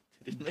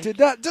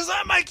 Does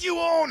that make you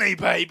horny,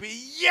 baby?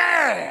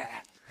 Yeah!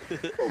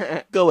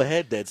 Go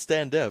ahead, Dad.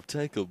 Stand up.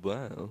 Take a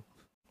bow.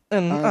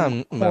 And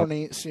I'm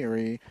horny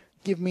Siri.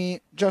 Give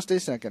me just a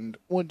second.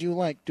 Would you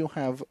like to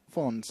have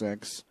phone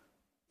sex?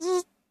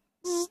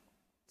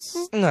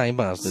 Hey,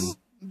 Boston.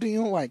 Do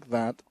you like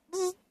that?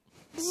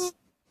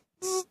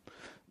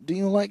 Do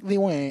you like the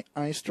way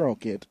I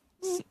stroke it?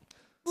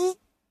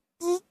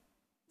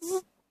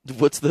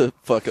 What's the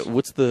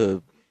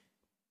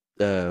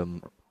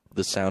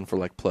sound for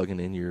like plugging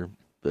in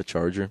the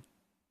charger?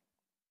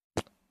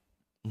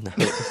 No,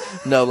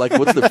 no. Like,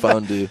 what's the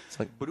phone do? It's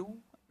like,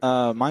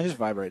 Mine just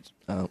vibrates.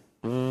 oh,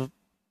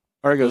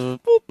 Or it goes,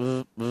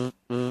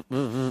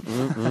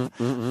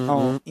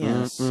 Oh,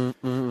 yes.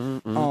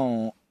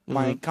 Oh,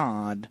 my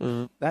God.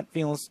 That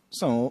feels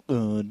so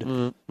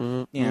good.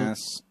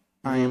 Yes,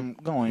 I'm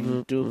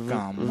going to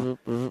come.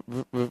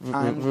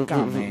 I'm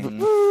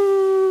coming.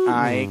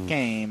 I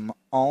came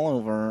all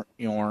over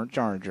your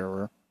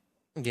charger.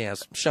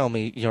 yes. Show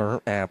me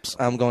your apps.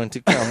 I'm going to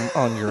come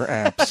on your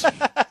apps.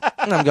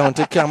 I'm going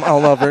to come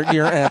all over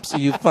your apps,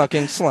 you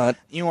fucking slut.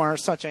 You are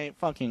such a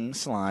fucking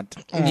slut.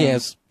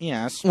 Yes.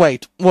 Yes.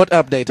 Wait, what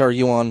update are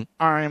you on?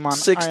 I'm on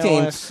 16.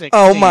 iOS 16.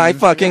 Oh my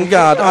fucking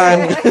god,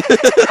 I'm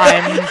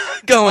I'm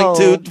going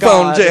to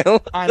phone God.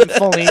 jail. I'm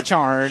fully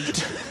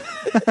charged.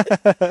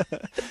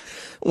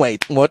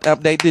 Wait, what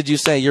update did you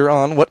say you're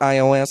on? What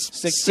iOS?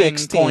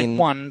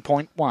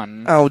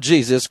 16.1.1. Oh,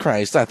 Jesus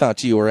Christ, I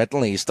thought you were at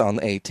least on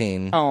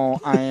 18. Oh,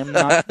 I am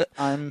not.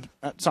 I'm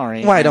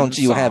sorry. Why I'm don't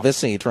you have a soft.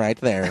 seat right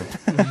there?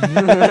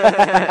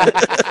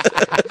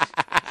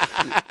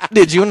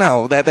 Did you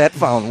know that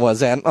phone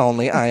was at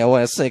only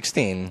iOS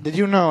 16? Did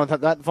you know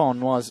that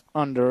phone was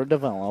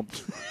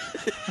underdeveloped?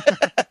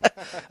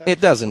 It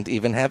doesn't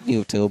even have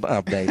YouTube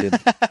updated.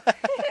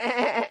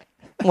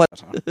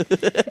 What?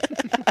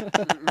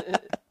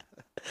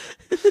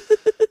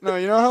 no,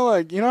 you know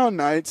how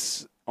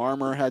Knight's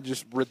armor had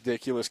just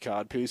ridiculous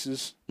cod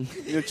pieces?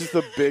 It's just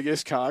the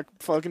biggest cock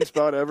fucking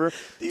spot ever.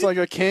 It's like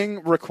a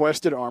king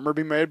requested armor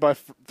be made by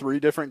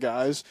 3 different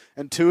guys,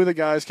 and 2 of the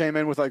guys came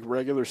in with like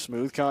regular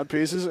smooth cod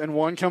pieces, and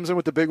one comes in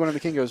with the big one, and the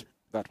king goes,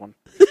 "That one."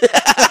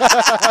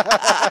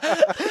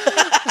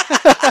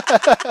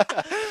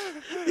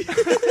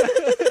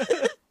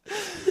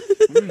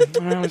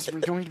 Well, it's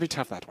going to be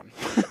tough, that one.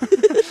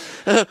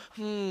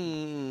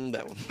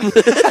 That one.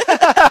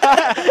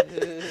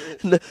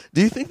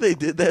 Do you think they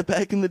did that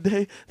back in the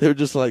day? They were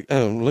just like,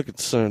 "Oh, look at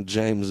Sir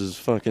James's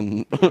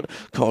fucking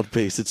cod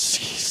piece. It's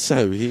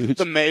so huge."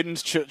 The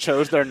maidens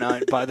chose their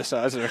knight by the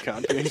size of their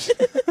cod piece.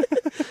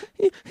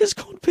 His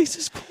cod piece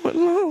is quite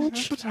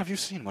large. But have you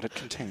seen what it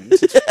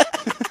contains?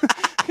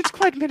 It's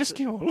quite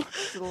minuscule.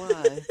 It's a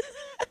lie.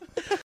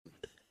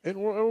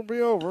 It'll be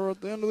over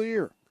at the end of the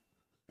year.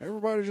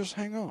 Everybody just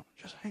hang on.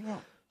 Just hang on.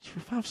 For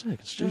 5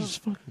 seconds. Jesus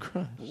fucking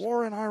Christ.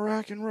 War in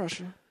Iraq and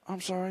Russia. I'm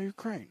sorry,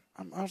 Ukraine.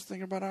 I was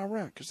thinking about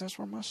Iraq because that's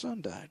where my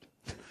son died.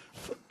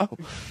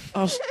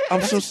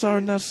 I'm so sorry,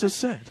 not so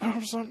sad.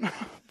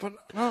 But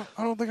no,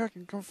 I don't think I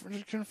can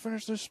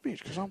finish this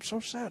speech because I'm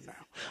so sad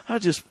now.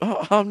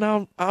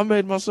 I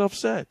made myself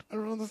sad.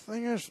 And the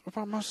thing is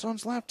about my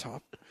son's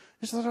laptop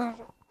is that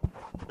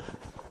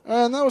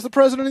and that was the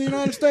President of the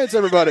United States,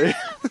 everybody.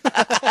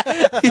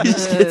 He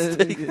just gets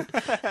taken.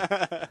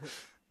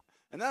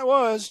 And that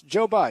was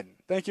Joe Biden.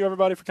 Thank you,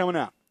 everybody, for coming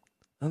out.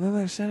 And then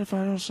they said if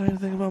I don't say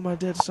anything about my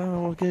dead son, I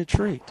won't get a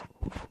treat.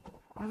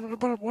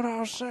 But what I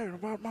was saying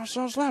about my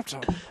son's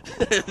laptop.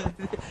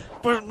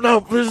 But no,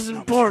 this is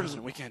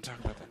important. We can't talk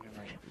about that.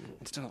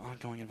 It's still an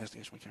ongoing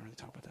investigation. We can't really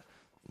talk about that.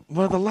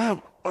 Well, the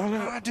lab.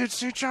 I did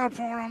see child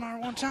porn on there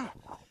one time.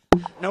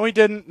 No, he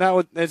didn't.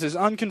 This is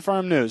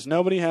unconfirmed news.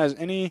 Nobody has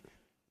any.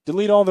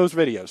 Delete all those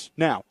videos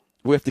now.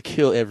 We have to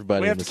kill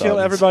everybody. We have in to this kill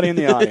audience. everybody in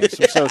the audience.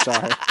 I'm so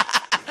sorry.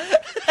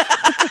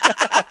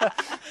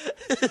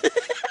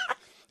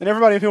 And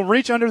everybody, if you'll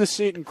reach under the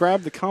seat and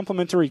grab the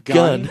complimentary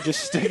gun.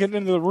 Just stick it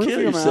into the roof Kill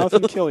of your yourself. mouth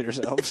and kill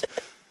yourselves.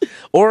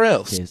 Or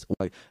else. Yes.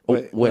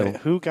 Wait, well,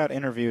 who got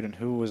interviewed and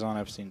who was on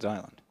Epstein's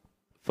island?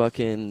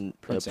 fucking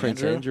Prince Prince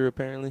Andrew? Andrew,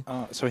 apparently.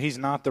 So he's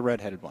not the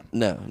redheaded one.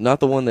 No, not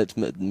the one that's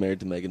married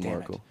to Meghan Damn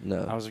Markle. it.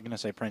 No. I was going to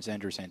say Prince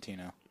Andrew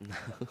Santino.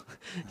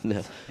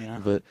 No. You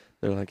know? But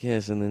they're like,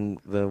 yes, and then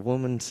the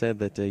woman said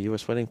that you were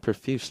sweating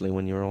profusely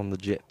when you were on the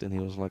jet, and he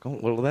was like, oh,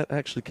 well, that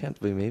actually can't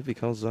be me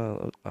because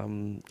I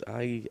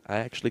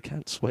actually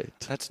can't sweat.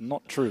 That's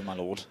not true, my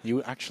lord.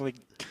 You actually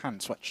can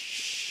sweat.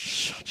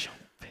 Shut your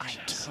I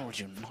bitch. told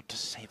you not to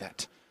say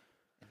that,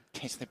 in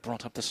case they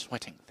brought up the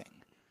sweating thing.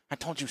 I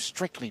told you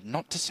strictly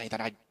not to say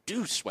that I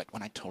do sweat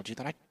when I told you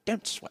that I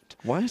don't sweat.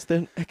 Why is there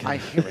an echo? I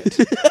hear it.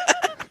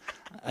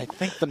 I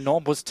think the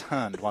knob was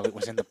turned while it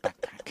was in the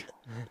backpack.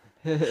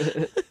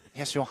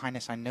 Yes, Your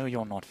Highness, I know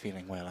you're not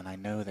feeling well, and I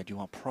know that you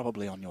are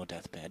probably on your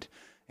deathbed.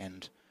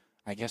 And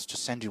I guess to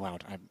send you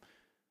out, I'm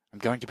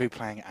going to be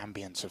playing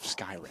ambience of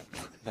Skyrim,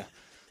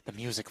 the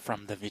music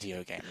from the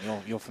video game.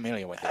 You're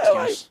familiar with it,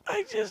 yes?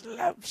 I just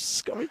love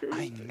Skyrim.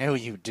 I know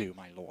you do,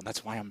 my lord.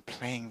 That's why I'm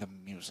playing the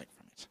music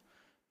from it.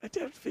 I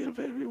don't feel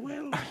very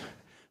well.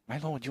 My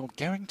lord, you're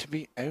going to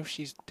be... Oh,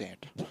 she's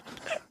dead.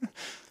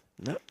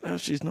 No,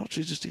 she's not.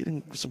 She's just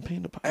eating some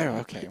peanut butter. Oh,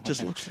 okay. It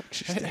just looks like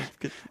she's dead.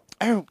 Good.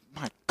 Oh,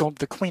 my God,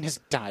 the queen has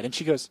died. And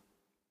she goes,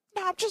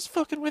 no, I'm just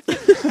fucking with you.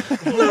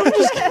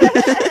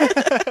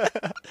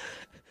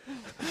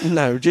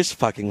 No, just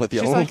fucking with you.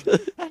 She's like,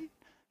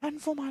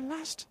 and for my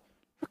last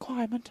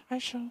requirement, I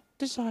shall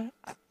desire...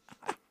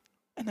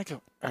 And they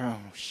go, oh,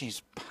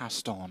 she's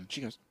passed on.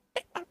 She goes,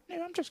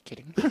 no, I'm just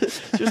kidding.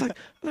 She was like,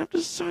 and I've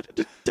decided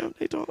to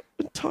donate our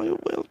entire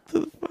wealth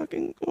to the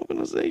fucking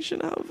organization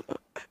of...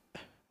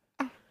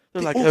 They're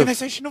The like,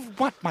 organization of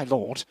what, my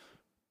lord?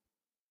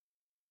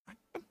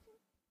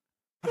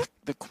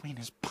 The queen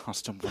has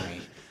passed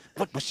away.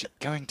 What was she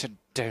going to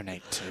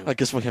donate to? I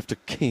guess we have to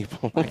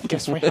keep on. I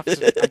guess we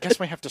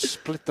have to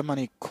split the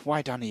money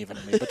quite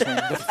unevenly between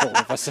the four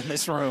of us in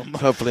this room.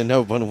 Hopefully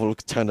no one will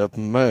turn up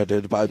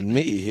murdered by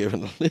me here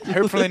in the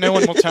Hopefully no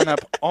one will turn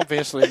up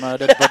obviously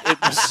murdered, but it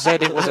was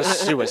said it was a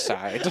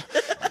suicide.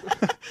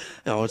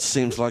 Oh, it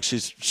seems like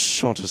she's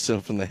shot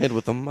herself in the head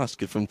with a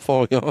musket from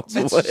 4 yards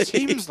It away.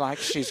 seems like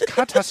she's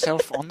cut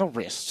herself on the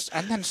wrists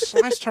and then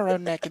sliced her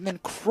own neck and then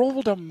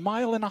crawled 1.5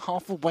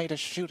 miles away to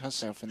shoot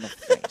herself in the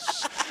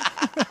face.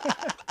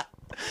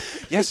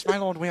 Yes, my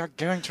lord, we are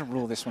going to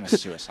rule this one a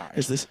suicide.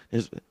 Is this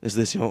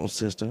your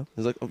sister?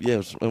 He's like, oh,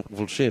 yes.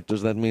 Well, shit.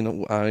 Does that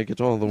mean I get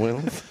all the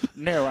wealth?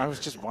 No, I was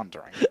just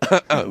wondering.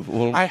 Oh,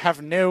 well. I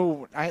have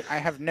no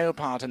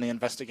part in the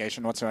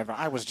investigation whatsoever.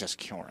 I was just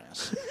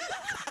curious.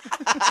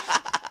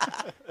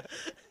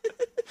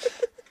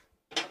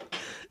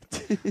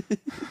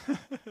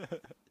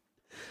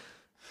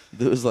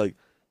 There was like,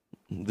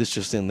 this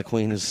just in, the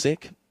queen is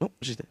sick. Oh,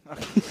 she's dead.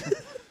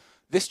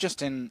 This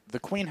just in, the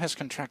queen has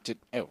contracted...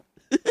 Oh,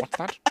 what's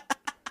that?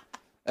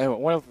 Oh,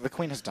 well, the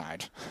queen has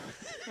died.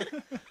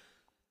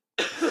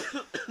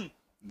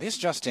 This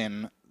just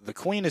in, the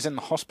queen is in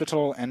the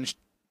hospital and...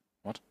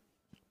 What?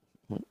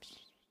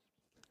 Whoops.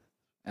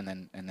 And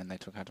then they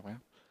took her away?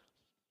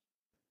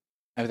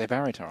 Oh, they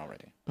buried her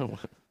already. Oh,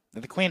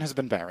 The queen has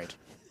been buried.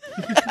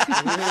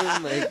 Oh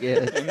my god.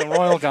 In the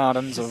royal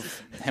gardens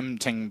of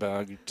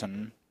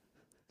Hentingbergton.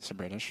 It's a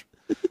British.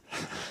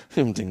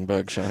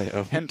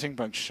 Hintingbergshire.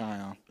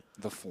 Hentingbergshire,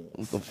 the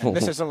fourth. The And fourth.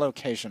 this is a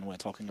location we're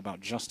talking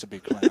about, just to be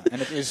clear.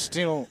 And it is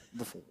still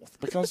the fourth,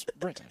 because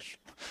British.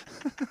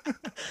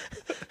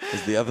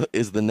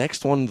 Is the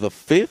next one the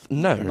fifth?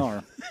 No.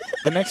 No.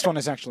 The next one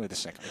is actually the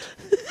second.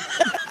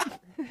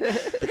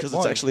 Because Why?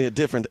 it's actually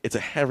it's a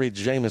Harry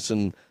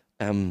Jameson,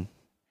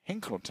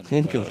 Hinkleton.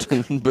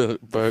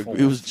 Hinkletonberg.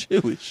 He was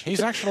Jewish.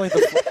 He's actually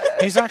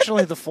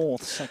the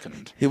fourth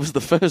second. He was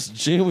the first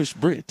Jewish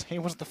Brit. He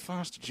was the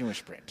first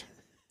Jewish Brit.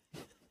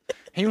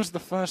 He was the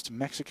first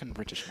Mexican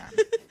British man.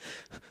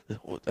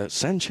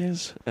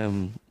 Sanchez,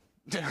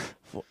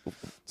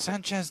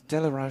 Sanchez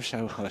de la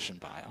Rocha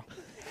Hirschenbayer.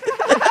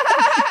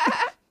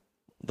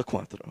 the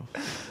Cuatro.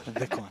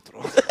 The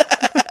Cuatro.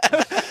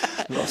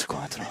 Los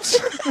Cuatros.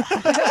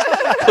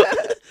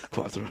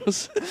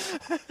 Cuatros.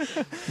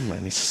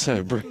 Man, he's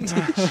so British.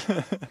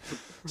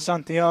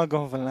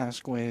 Santiago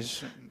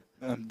Velasquez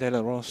de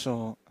la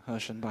Rosa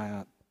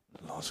Hirschenbayer.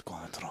 Los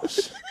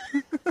Cuatros.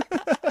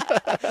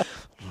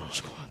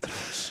 Los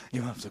Cuatros.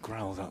 You have to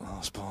growl that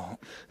last part.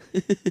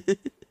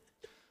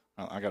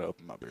 I gotta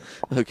open my beer.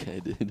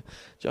 Okay, dude.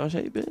 Josh, how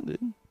you been,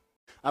 dude?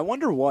 I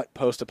wonder what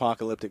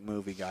post-apocalyptic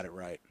movie got it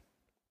right.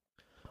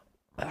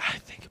 I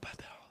think about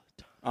that all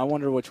the time. I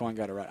wonder which one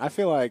got it right. I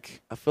feel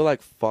like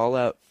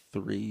Fallout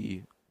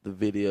 3, the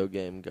video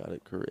game, got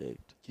it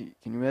correct. Can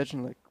you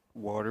imagine like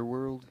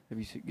Waterworld? Have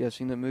you guys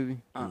seen that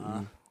movie?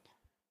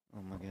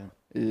 Oh my god.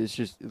 It's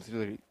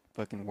literally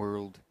fucking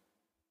world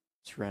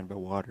surrounded by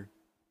water.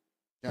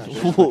 Gosh,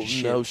 Whoa,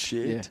 shit. no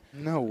shit.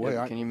 Yeah. no way.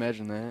 Can you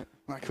imagine that?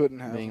 I couldn't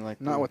have. Being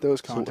like Not the- with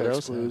those So what context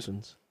else clues.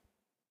 happens?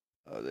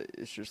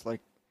 It's just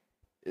like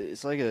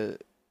it's like a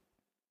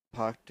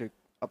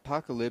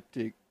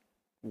apocalyptic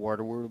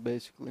water world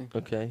basically.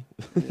 Okay.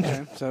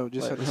 Okay, so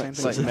just had the same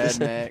It's like thing. Mad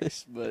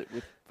Max, but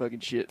with fucking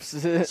ships.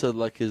 So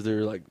like, is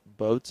there like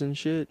boats and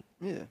shit?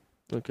 Yeah,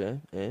 Okay,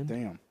 and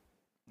Damn.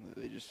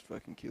 they just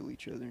fucking kill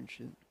each other and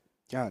shit.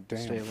 God damn.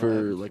 Stay alive.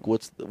 for like,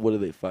 what are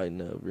they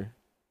fighting over?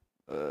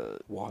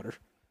 Water.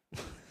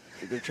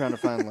 They're trying to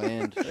find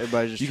land.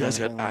 Everybody's just You trying guys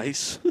to got find land.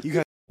 ice. You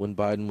got When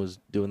Biden was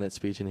doing that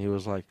speech, and he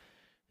was like,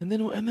 and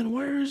then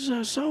where is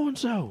so and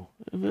so?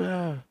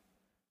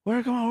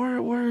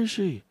 Where is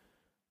she?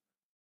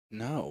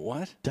 no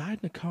what? Died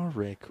in a car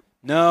wreck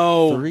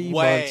No 3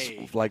 way.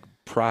 months like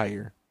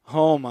prior.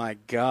 Oh my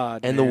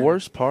god. And man. the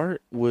worst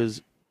part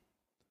was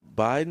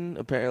Biden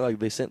apparently like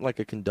they sent like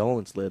a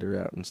condolence letter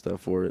out and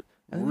stuff for it.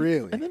 And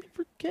Really? and then he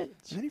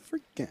forgets. And then he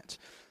forgets.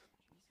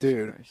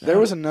 Dude, Christ. there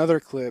was another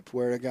clip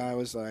where a guy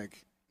was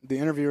like, the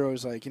interviewer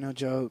was like,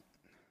 Joe,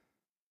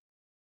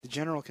 the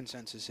general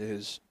consensus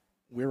is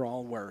we're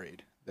all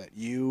worried that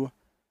you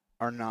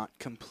are not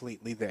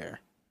completely there.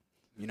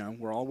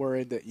 We're all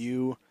worried that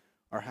you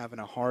are having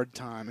a hard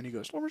time. And he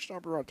goes, let me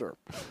stop you right there.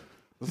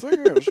 The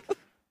thing is,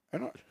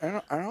 and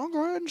I'll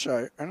go ahead and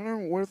say, and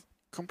then with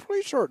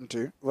complete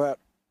certainty, that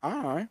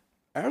I,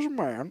 as a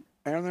man,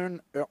 and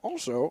then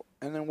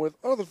with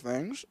other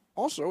things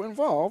also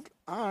involved,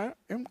 I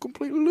am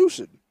completely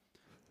lucid.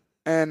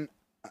 And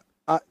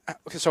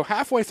okay, so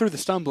halfway through the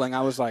stumbling,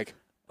 I was like,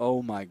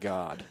 "Oh my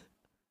god!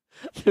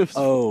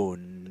 Oh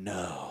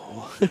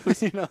no!"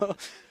 It's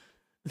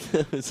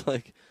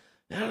like,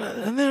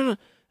 and then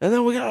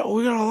we got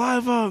a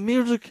live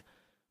music.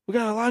 We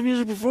got a live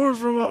music performance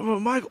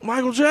from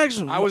Michael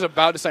Jackson. I was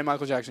about to say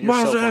Michael Jackson. You're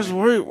Michael so Jackson.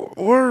 funny.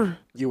 Where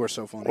You were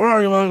so funny.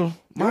 are you, Michael?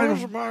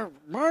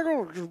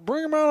 Michael, just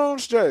bring him out on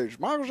stage.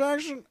 Michael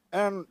Jackson,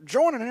 and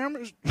joining him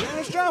is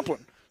Janis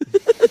Joplin.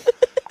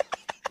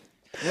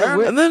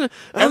 And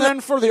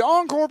then for the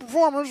encore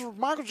performance of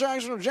Michael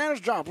Jackson and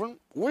Janis Joplin,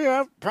 we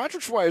have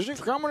Patrick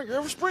Swayze coming to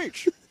give a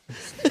speech.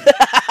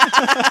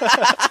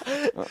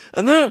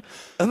 and then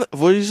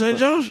what do you say,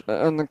 Josh?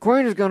 And the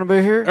Queen is gonna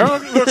be here.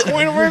 And the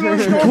Queen of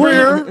England is going to be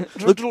here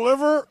to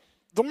deliver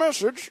the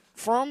message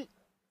from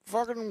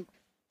fucking.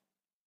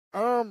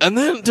 And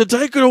then to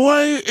take it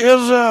away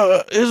is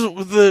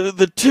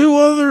the two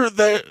other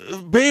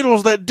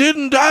Beatles that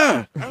didn't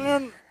die.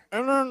 And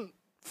then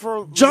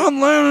for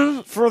John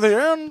Lennon. for the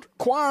end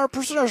choir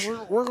procession,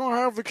 we're gonna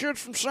have the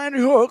kids from Sandy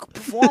Hook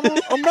performing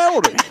a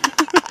melody.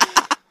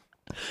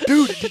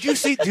 Dude, did you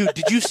see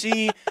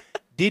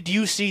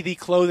the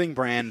clothing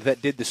brand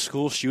that did the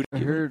school shooting? I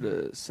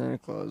heard Santa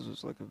Claus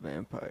was like a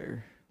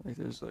vampire. Like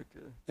there's like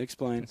a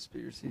Explain.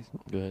 conspiracy.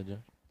 Go ahead, Josh.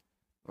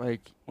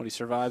 Like When he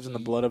survives in the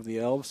blood of the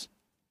elves.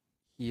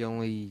 he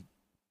only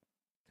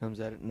comes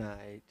out at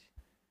night.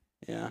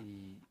 Yeah.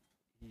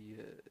 He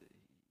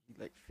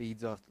like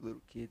feeds off the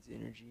little kids'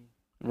 energy.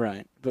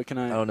 Right. But can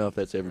I I? don't know if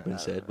that's ever been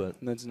said, but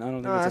That's I don't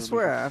think No, that's I ever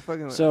swear, I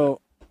fucking. been-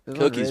 So it was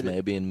on cookies Reddit.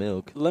 maybe and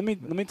milk. let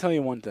me tell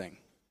you one thing.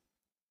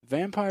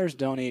 Vampires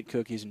don't eat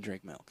cookies and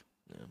drink milk.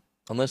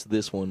 Unless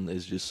this one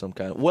is just some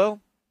kind of.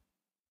 Well,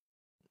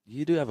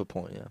 you do have a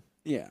point, yeah.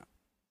 Yeah.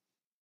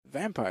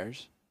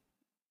 Vampires.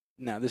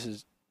 Now this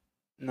is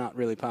not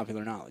really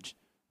popular knowledge.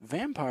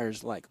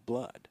 Vampires like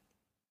blood.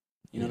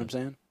 You know what I'm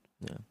saying?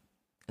 Yeah.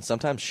 And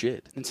sometimes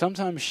shit. And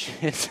sometimes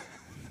shit.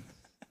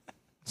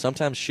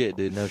 Sometimes shit,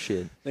 dude. No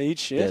shit. They eat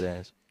shit. Dead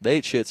ass. They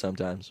eat shit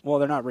sometimes. Well,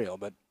 they're not real,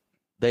 but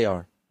They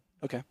are.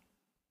 okay.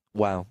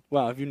 Wow.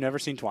 Wow, have you never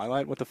seen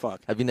Twilight? What the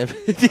fuck? Have you never?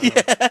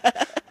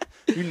 Yeah.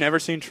 You never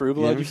seen True You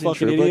Blood? never You seen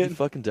fucking True Blood, idiot. you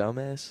fucking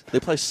dumbass. They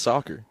play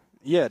soccer.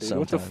 Yeah, dude.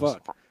 What the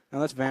Sometimes. fuck? Now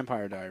that's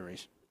Vampire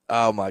Diaries.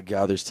 Oh my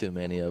god, there's too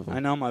many of them. I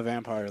know my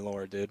vampire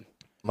lore, dude.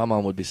 My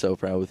mom would be so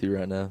proud with you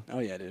right now. Oh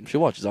yeah, dude. She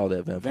watches all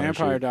that vampire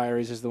Vampire shit.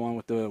 Diaries is the one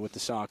with the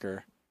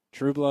soccer.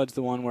 True Blood's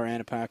the one where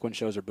Anna Paquin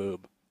shows her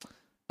boob.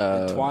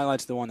 And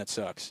Twilight's the one that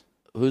sucks.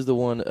 Who's the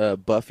one?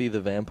 Buffy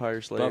the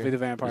Vampire Slayer. Buffy the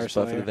Vampire There's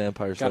Slayer. Buffy the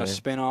Vampire Slayer. Got a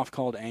spin-off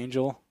called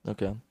Angel.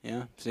 Okay.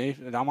 Yeah, see?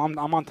 I'm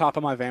on top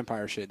of my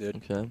vampire shit, dude.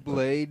 Okay.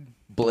 Blade.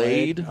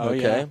 Okay. Oh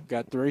yeah,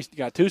 got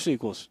two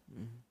sequels.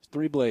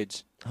 3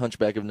 Blades.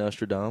 Hunchback of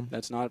Notre Dame.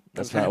 That's not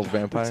That's not a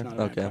vampire. That's not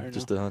a Okay, vampire,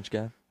 just no. a hunch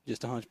guy.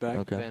 Just a hunchback.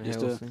 Okay. Van Just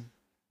Helsing.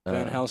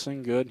 Van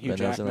Helsing, good. Hugh Van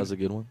Helsing, Jackman. that was a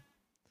good one.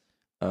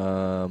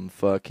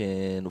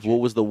 Fucking. What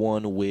was the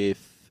one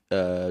with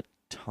Tom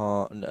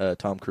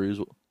Cruise?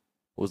 What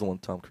was the one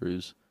with Tom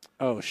Cruise?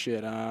 Oh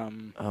shit.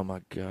 Oh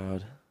my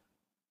god.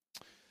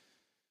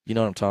 You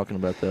know what I'm talking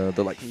about, though.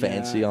 They're like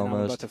fancy yeah, and I'm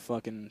about almost. to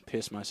fucking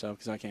piss myself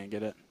because I can't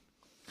get it.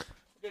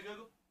 Okay,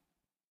 Google.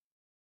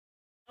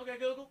 Okay,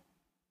 Google.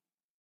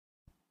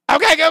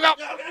 Okay, Google.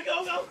 Okay,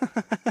 Google.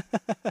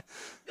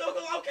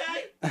 Google,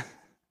 okay.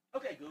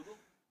 Okay, Google.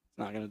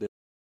 Not gonna do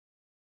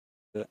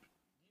it.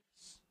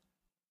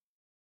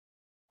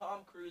 Tom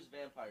Cruise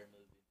vampire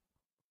movie.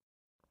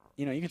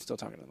 You know, you can still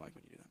talk into the mic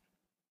when you do that.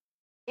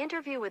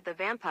 Interview with the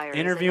Vampire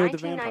Interview is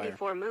with a the Vampire.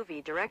 1994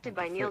 movie directed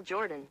by Neil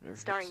Jordan,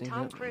 starring seen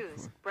Tom that one Cruise,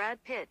 before.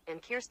 Brad Pitt,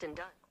 and Kirsten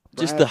Dunst.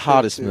 Just Brad the Pitt,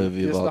 hottest too.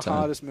 movie of Just all the time.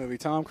 hottest movie.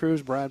 Tom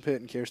Cruise, Brad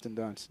Pitt, and Kirsten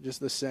Dunst. Just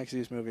the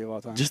sexiest movie of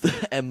all time. Just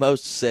and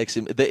most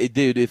sexy.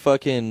 Dude, it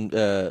fucking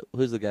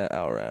who's the guy?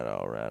 All right.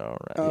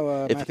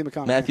 Matthew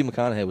McConaughey. Matthew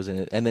McConaughey was in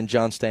it, and then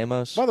John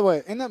Stamos. By the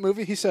way, in that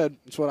movie, he said,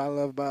 "It's what I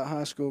love about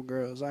high school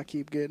girls. I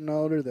keep getting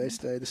older; they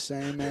stay the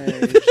same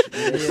age."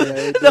 Yes,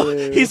 they No,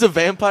 do. he's a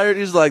vampire.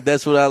 He's like,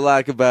 that's what I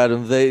like about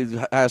them. They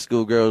high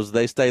school girls,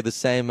 they stay the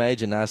same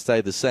age, and I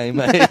stay the same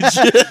age.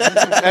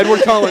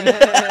 Edward Cullen.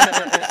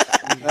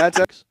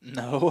 That's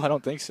no, I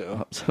don't think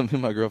so. So me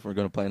and my girlfriend are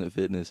going to Planet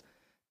Fitness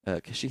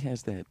because she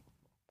has that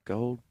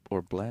gold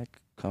or black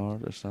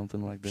card or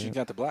something like that. She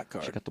got the black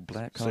card, She got the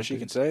black card, so she dude.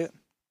 can say it.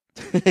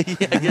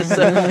 Yeah, I guess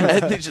so.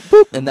 And, they just,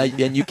 boop,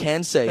 and you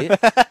can say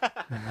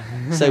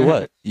it. Say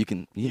what? You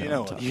can. You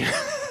know what I'm talking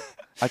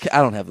about.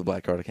 I don't have the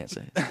black card. I can't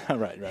say it.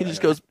 right. He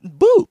just goes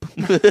boop.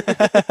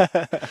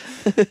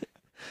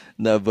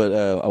 No, but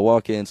I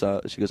walk in,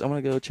 so she goes, "I'm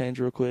gonna go change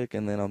real quick,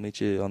 and then I'll meet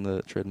you on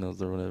the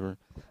treadmills or whatever."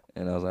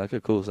 And I was like, "Okay,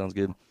 cool, sounds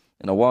good."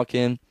 And I walk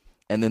in,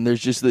 and then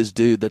there's just this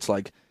dude that's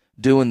like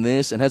doing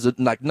this and has a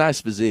like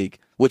nice physique,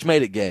 which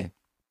made it gay.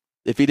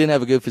 If he didn't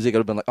have a good physique, I'd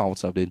have been like, "Oh,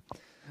 what's up, dude?"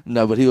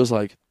 No, but he was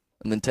like,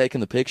 and then taking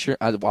the picture.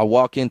 I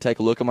walk in, take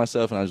a look at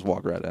myself, and I just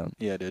walk right out.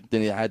 Yeah, dude.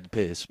 Then I had to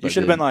piss. You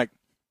should have been like,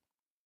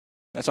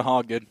 "That's a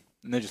hog, dude,"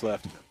 and they just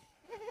left.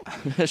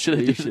 I should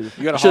You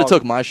got a have hog.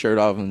 took my shirt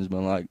off and just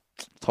been like,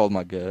 hold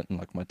my gut and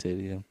like my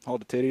titty.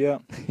 Hold the titty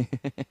up. That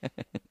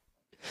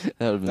would That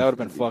would have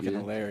been pretty fucking good.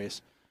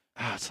 hilarious.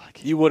 Ah, it's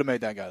like You would have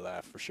made that guy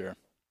laugh for sure.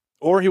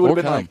 Or he would have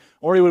been like,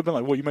 "What,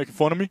 you making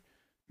fun of me?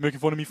 Making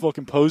fun of me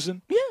fucking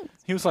posing?" Yeah.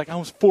 He was like, "I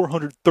was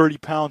 430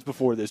 pounds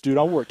before this, dude.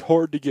 I worked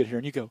hard to get here."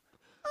 And you go,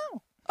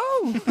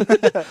 oh,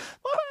 well,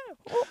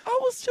 I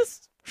was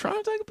just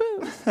trying to take a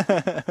piss.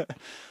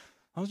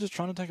 "I was just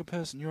trying to take a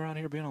piss, and you were out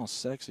here being all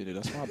sexy, dude.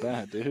 That's not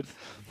bad, dude."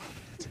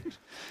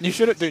 You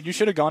should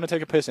have gone to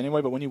take a piss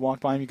anyway. But when you walk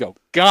by him, you go,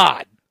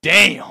 "God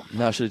damn!"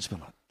 No, I should have just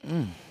been like,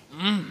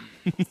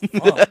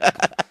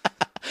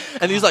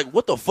 And he's like,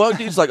 "What the fuck?"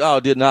 Dude? He's like, "Oh,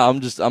 dude, no, I'm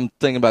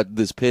thinking about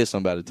this piss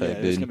I'm about to take, Yeah,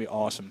 dude." it's gonna be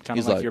awesome. Kind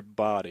He's of like like- your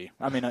body.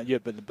 I mean, yeah,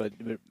 but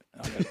okay.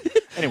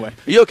 Anyway,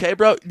 Are you okay,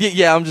 bro?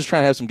 Yeah, I'm just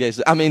trying to have some gay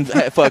sex. I mean,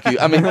 fuck you.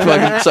 I mean,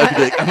 fucking suck your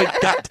dick. I mean,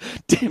 god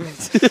damn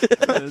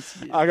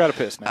it. I gotta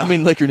piss now. I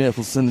mean, lick your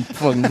nipples and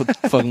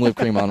fucking whipped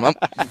cream on them.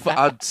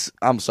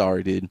 I'm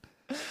sorry, dude.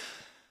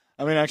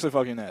 I mean, actually,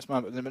 fucking ass.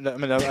 I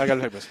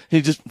gotta take a piss.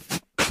 He just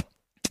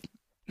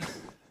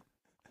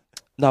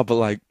no, but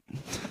like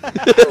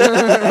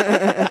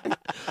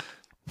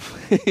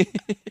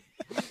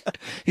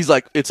he's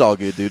like, "It's all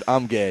good, dude.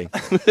 I'm gay."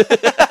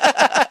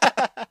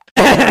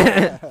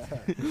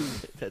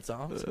 That's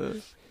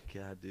awesome.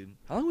 God, dude.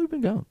 How long have we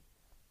been going?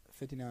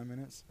 59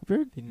 minutes.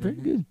 Very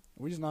good.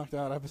 We just knocked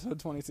out episode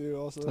 22.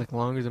 Also, It's like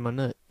longer than my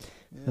nut.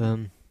 yeah.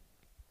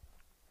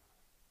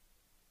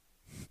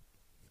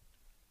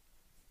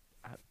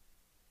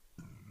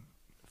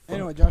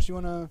 Anyway, Josh, you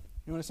wanna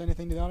say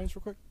anything to the audience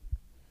real quick?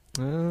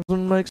 It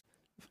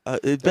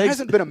There begs,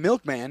 hasn't been a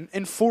milkman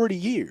in 40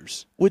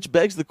 years. which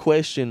begs the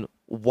question: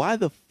 why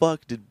the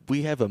fuck did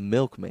we have a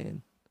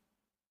milkman?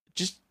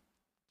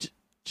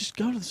 Just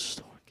go to the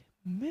store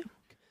and get milk.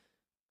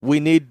 We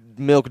need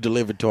milk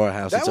delivered to our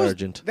house. It's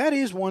urgent. That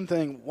is one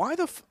thing. Why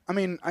the? I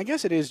mean, I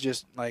guess it is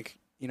just like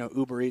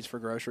Uber Eats for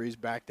groceries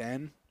back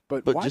then.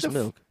 But why just the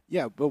milk.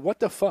 Yeah, but what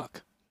the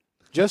fuck?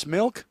 Just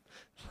milk?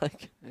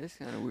 Like, That's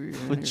kind of weird.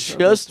 with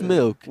just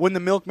milk. When the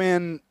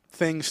milkman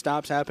thing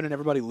stops happening,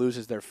 everybody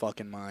loses their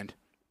fucking mind.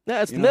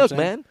 Yeah, it's You the know what milk,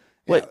 I'm saying? man.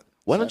 Wait, Yeah,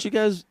 why so- don't you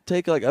guys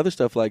take like other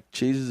stuff like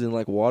cheeses and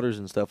like waters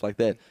and stuff like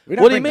that? We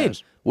don't What do you bring mean?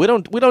 those. We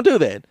don't do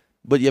that.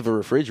 But you have a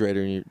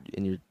refrigerator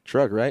in your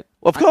truck, right?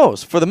 Well, of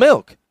course, for the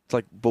milk. It's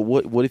like, but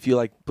what if you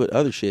like put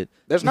other shit?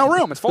 There's no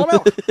room. It's full of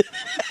milk.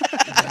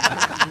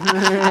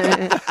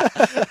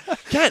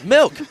 Can't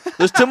milk.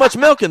 There's too much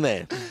milk in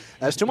there.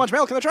 There's too much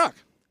milk in the truck.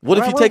 What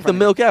if Don't you have take room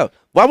the for milk out?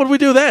 Why would we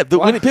do that?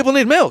 Why? People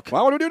need milk.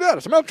 Why would we do that?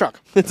 It's a milk truck.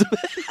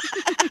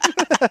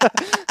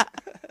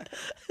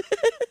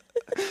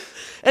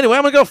 Anyway,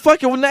 I'm gonna go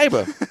fuck your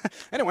neighbor.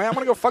 Anyway, I'm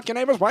going to go fuck your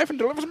neighbor's wife and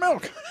deliver some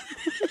milk.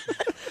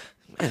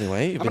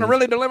 Anyway, I'm going to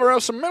really deliver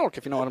us some milk,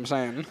 if you know what I'm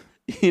saying.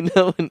 You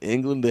know, in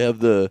England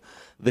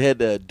they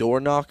had door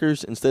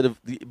knockers instead of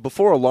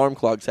before alarm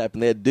clocks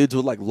happened. They had dudes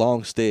with like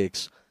long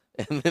sticks,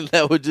 and then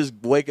that would just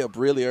wake up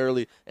really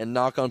early and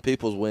knock on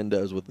people's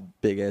windows with a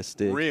big ass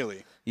stick.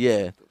 Really?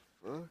 Yeah.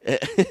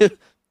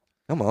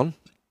 Come on.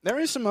 There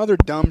is some other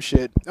dumb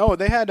shit. Oh,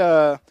 they had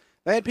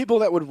people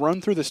that would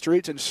run through the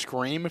streets and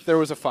scream if there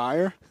was a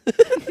fire.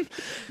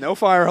 No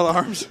fire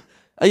alarms.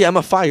 Oh, yeah, I'm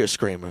a fire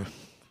screamer.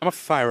 I'm a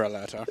fire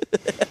alerter.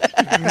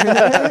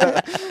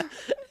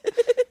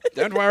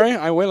 Don't worry,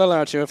 I will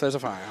alert you if there's a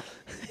fire.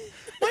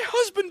 My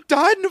husband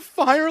died in a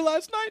fire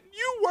last night and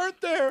you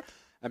weren't there.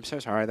 I'm so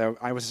sorry, though.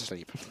 I was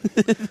asleep.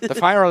 The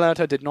fire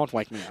alerter did not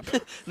wake me up.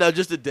 No,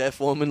 just a deaf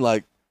woman,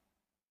 like,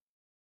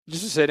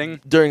 Just sitting.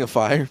 during a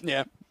fire.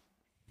 Yeah.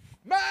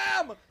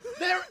 Ma'am!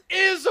 There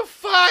is a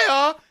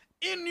fire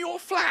in your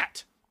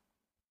flat.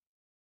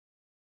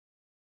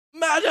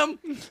 Madam!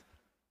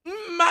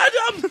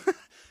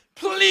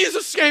 Please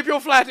escape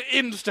your flat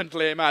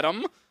instantly,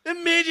 madam.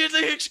 Immediately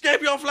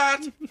escape your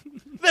flat!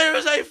 There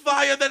is a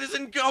fire that is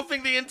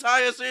engulfing the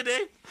entire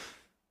city!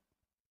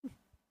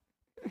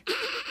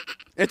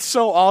 It's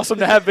so awesome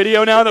to have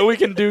video now that we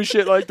can do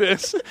shit like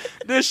this.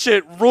 This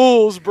shit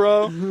rules,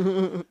 bro.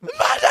 Madam,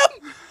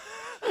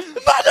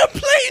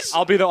 please!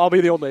 I'll be the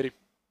old lady.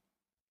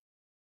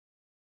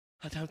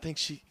 I don't think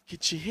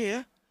Did she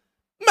hear?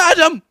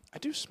 Madam! I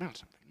do smell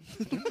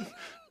something.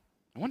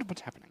 I wonder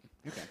what's happening.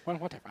 Okay, well,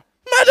 whatever.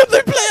 Madam,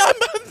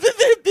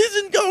 this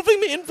is engulfing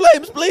me in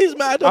flames, please,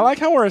 madam! I like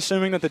how we're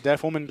assuming that the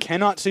deaf woman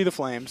cannot see the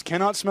flames,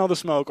 cannot smell the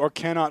smoke, or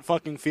cannot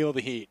fucking feel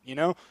the heat, you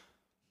know?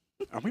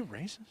 Are we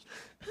racist?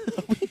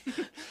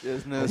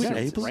 There's no Are we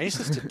sense.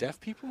 racist to deaf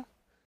people?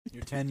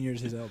 You're 10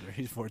 years his elder.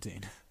 He's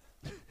 14.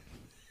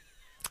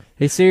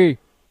 Hey Siri,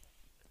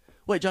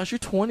 Wait, Josh, you're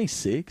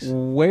 26?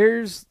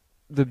 where's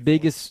the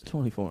biggest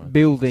 24.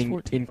 building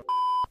 14. in?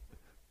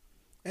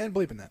 And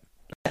bleeping that.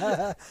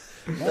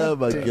 Oh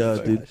my Damn, god,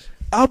 Josh. dude.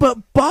 Oh, but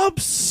Bob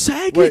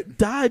Saget Wait.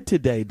 died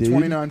today, dude.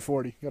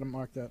 2940. Gotta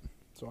mark that.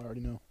 So I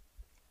already know.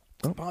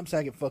 Oh. Bob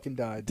Saget fucking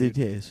died. Dude,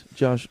 yes.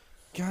 Josh,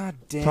 God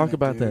damn talk it,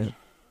 about dude. that.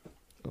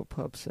 Oh,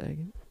 Pub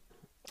Saget.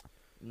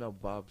 No,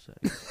 Bob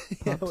Saget.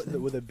 Yeah, Bob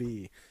Saget. with a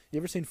B. You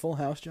ever seen Full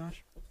House,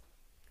 Josh?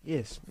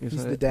 Yes,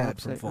 He's the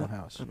dad from Full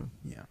House. I know.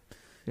 Yeah.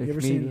 You You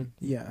ever seen?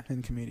 Yeah,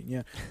 and comedian.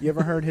 Yeah. You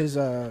ever heard his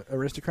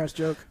Aristocrats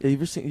joke? Yeah,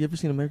 you ever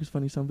seen America's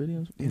Funniest Home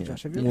Videos? Yeah,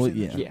 Josh, have you ever Well, seen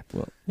yeah. this? Yeah.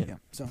 Well, yeah. Yeah.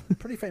 So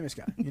pretty famous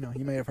guy. You know,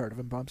 you may have heard of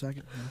him, Bob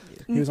Saget.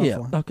 He was on Yeah,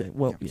 Full House. okay,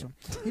 well, yeah.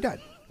 So he died,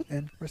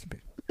 and rest in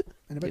peace.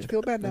 And I bet Yeah, you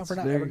feel bad now that's for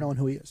not very- ever knowing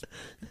who he is.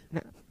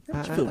 No,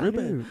 But you feel real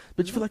bad.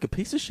 But you feel like a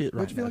piece of shit But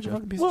right you feel now, like a Josh.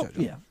 fucking piece of Well, shit,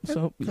 Josh. yeah.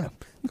 So, yeah.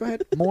 Go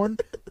ahead, mourn,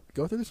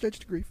 go through the stage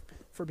of grief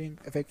for being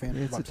a fake fan. of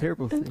It's a Bob Saget.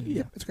 terrible thing.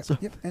 Yeah, it's great. So-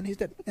 Yep, and he's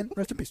dead. And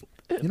rest in peace.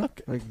 You know?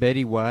 Like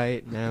Betty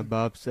White, now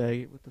Bob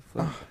Saget. What the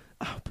fuck?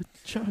 Oh, but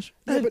Josh,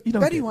 Yeah, but you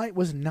don't Betty get it. White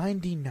was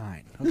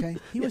 99, okay?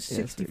 He was Yeah,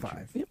 that's very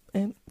 65. Yep,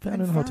 and found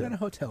And in a found hotel. in a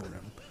hotel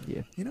room.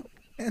 Yeah. You know?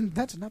 And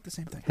that's not the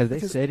same thing. Have they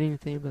Because- said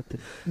anything about the?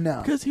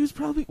 No. Because he was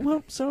probably,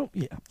 well, so,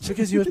 yeah.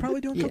 Because he was probably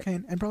doing Yeah.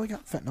 cocaine and probably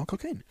got fentanyl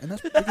cocaine. And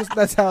that's because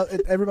that's how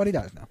everybody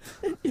dies now.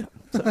 Yeah.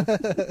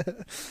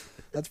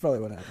 That's probably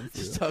what happened.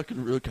 Just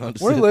talking real We're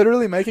condescending.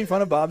 literally making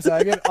fun of Bob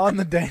Saget on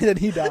the day that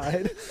he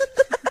died.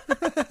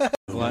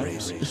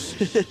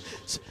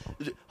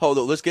 Hold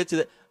on, let's get to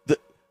that.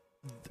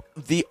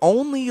 The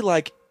only,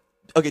 like,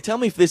 okay, tell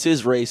me if this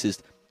is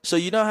racist. So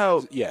you know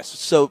how, Yes.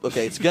 so,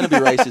 okay, it's going to be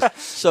racist.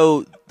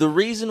 So the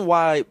reason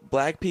why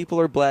black people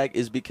are black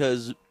is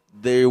because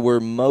they were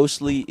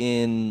mostly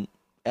in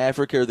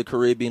Africa or the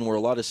Caribbean where a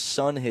lot of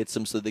sun hits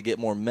them so they get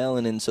more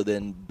melanin, so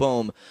then,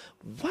 boom.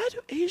 Why do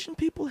Asian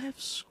people have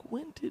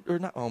squinted, or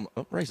not,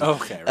 racist.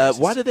 Okay.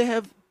 Why do they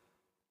have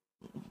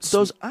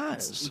those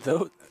eyes?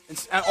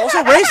 It's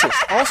also racist.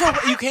 Also,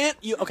 you can't.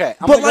 Okay,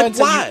 I'm But, gonna go ahead like, and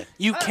say why?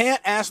 You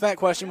can't ask that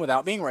question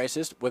without being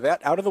racist. With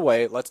that out of the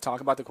way, let's talk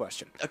about the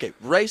question. Okay,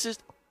 racist,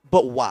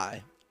 but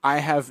why? I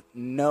have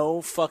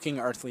no fucking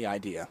earthly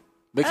idea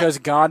because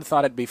God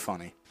thought it'd be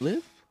funny.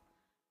 Liv?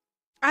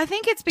 I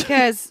think it's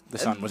because The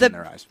sun was the- in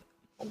their eyes.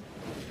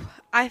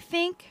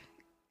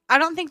 I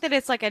don't think that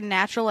it's like a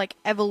natural, like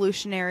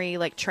evolutionary,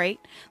 like trait.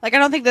 Like I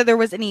don't think that there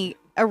was any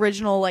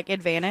original like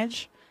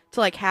advantage to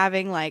like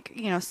having like,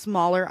 you know,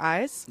 smaller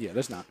eyes. Yeah,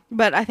 there's not.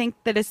 But I think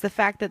that it's the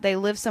fact that they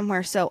live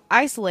somewhere so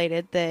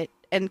isolated that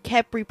and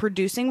kept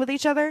reproducing with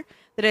each other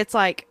that it's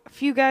like a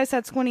few guys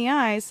had squinty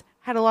eyes,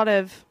 had a lot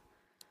of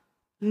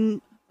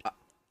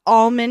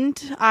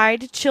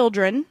almond-eyed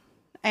children,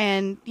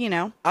 and you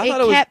know I it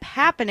thought it was- kept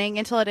happening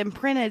until it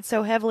imprinted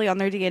so heavily on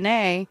their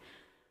DNA.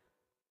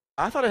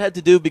 I thought it had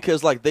to do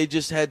because, like, they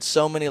just had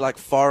so many, like,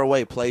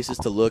 faraway places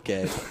to look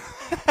at.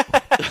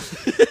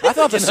 I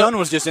thought the sun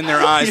was just in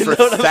their eyes You for know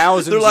what I mean?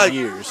 thousands They're like- of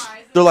years.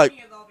 They're like,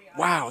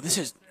 Wow, this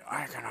is.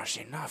 I cannot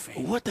see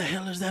nothing. what the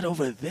hell is that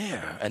over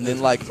there? And then,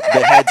 like,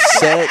 they had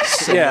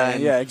sex. and Yeah,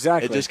 then yeah,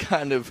 exactly. It just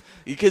kind of,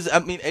 because, I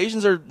mean,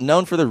 Asians are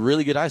known for their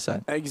really good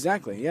eyesight.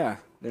 Exactly. Yeah.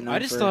 I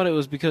just thought it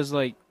was because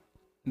like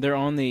they're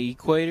on the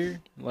equator,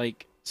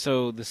 like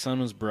so the sun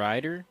was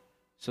brighter,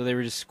 so they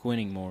were just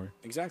squinting more.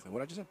 exactly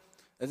what I just said.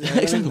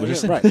 Exactly what I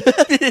said.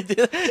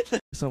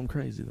 Right. Something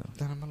crazy, though.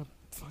 Then I'm going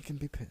to fucking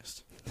be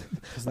pissed.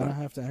 Because then I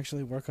have to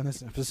actually work on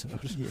this episode.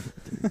 Yeah,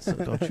 so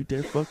don't you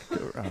dare fuck.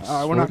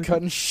 Alright, we're not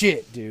cutting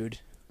shit, dude.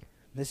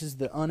 This is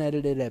the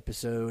unedited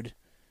episode.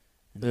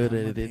 And now my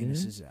Unedited?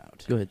 penis is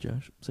out. Go ahead,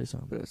 Josh. Say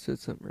something. But I said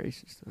something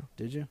racist though.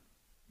 Did you?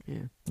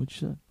 Yeah, What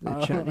you said?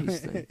 the Chinese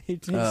thing. he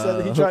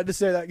said he tried to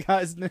say that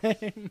guy's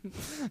name.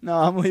 No,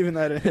 I'm leaving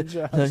that in,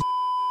 Josh.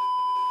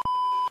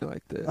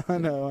 Like that. I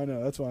know.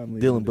 That's why I'm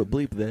leaving Dylan, it but in.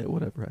 bleep that,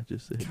 whatever I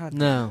just said. God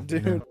No,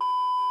 dude.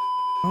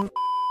 no.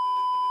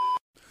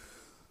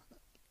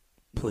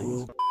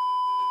 Please.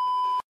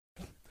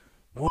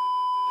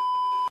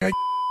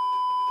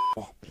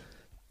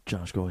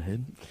 Josh, go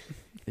ahead.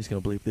 He's gonna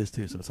bleep this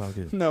too, so it's all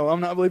good. No, I'm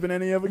not bleeping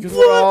any of it because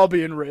we're all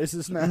being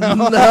racist now. I'm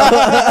not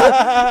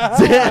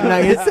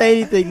gonna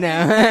say anything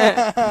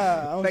now.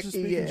 I was just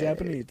speaking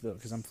Japanese though,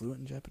 because I'm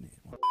fluent in Japanese.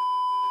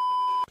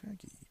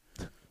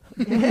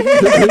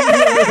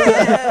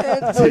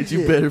 Dude,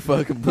 you better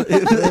fucking bleep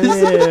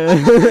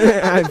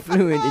this. I'm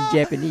fluent in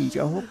Japanese.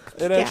 Oh,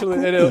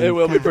 It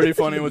will be pretty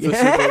funny with the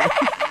super.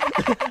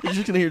 You're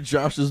just gonna hear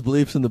Josh's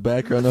bleeps in the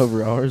background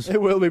over ours. It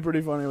will be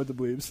pretty funny with the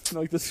bleeps,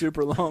 like the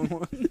super long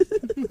one.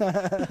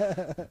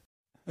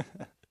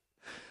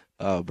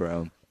 Oh,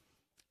 bro,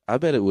 I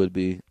bet it would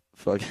be.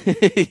 Fuck,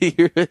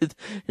 you're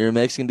a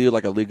Mexican dude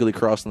like illegally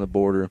crossing the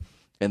border,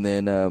 and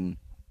then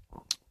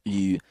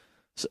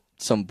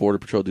some border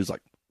patrol dude's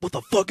like, "What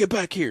the fuck, get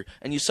back here!"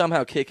 And you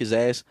somehow kick his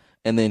ass,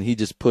 and then he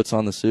just puts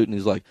on the suit and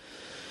he's like,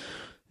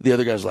 the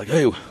other guy's like,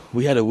 "Hey,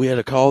 we had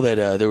a call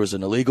that there was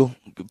an illegal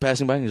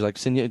passing by." And he's like,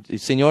 "Senor,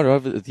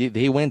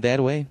 he went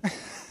that way."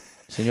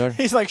 Senor.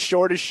 He's like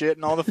short as shit,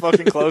 and all the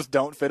fucking clothes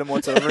don't fit him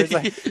whatsoever. He's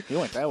like, "You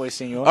went that way,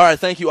 senor." All right,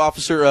 thank you,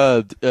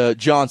 Officer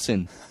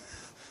Johnson.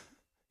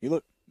 You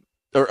look,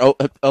 or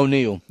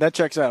O'Neill. that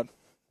checks out.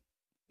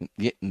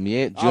 Yeah,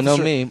 you know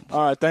me.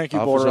 All right, thank you,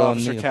 Border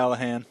Officer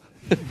Callahan.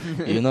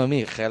 You know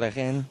me,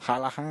 Callahan.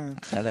 Callahan.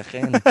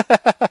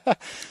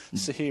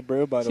 See,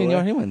 bro, by the way.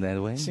 Senor, he went that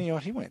way. Senor,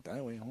 he went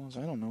that way.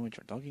 I don't know what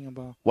you're talking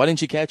about. Why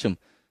didn't you catch him?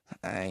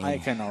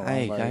 I cannot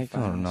run I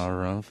cannot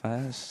run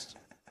fast.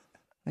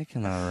 I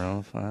cannot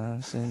run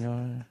fast,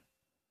 senor.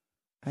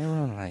 I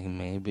run like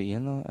maybe,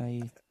 you know,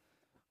 I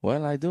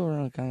do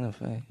run kind of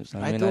fast.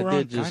 I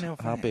did just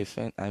hop a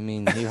fence. I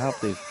mean, he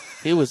hopped a,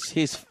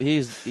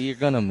 you're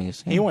gonna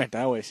miss him. He went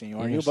that way,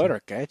 senor. You better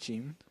catch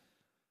him.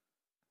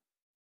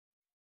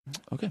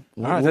 Okay.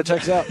 All right, that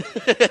checks out.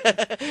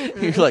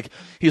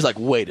 he's like,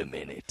 wait a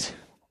minute.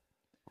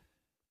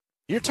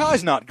 Your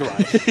tie's not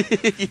right.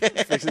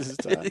 Yeah. Fixes his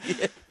tie.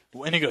 Yeah.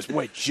 And he goes,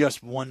 wait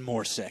just one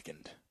more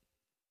second.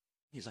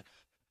 He's like,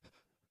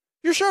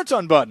 your shirt's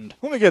unbuttoned.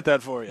 Let me get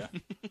that for you.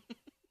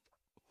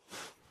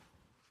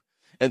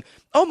 And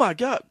oh my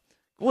God,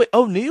 wait,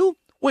 O'Neill?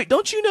 Wait,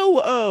 don't you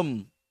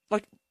know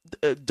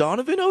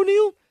Donovan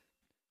O'Neill?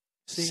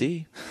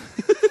 See?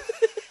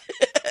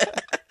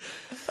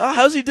 Oh,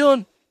 how's he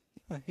doing?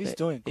 He's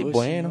doing good.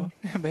 Bueno.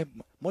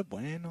 Muy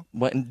bueno.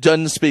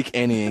 Doesn't speak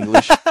any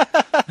English.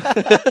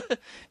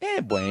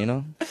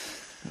 Bueno.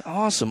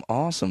 Awesome.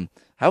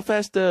 How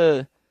fast?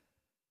 How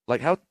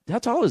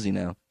tall is he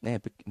now?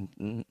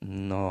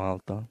 No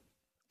alto.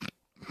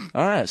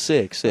 All right,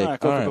 sick. All right,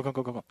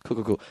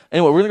 Cool.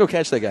 Anyway, we're gonna go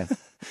catch that guy.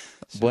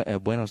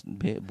 Buenos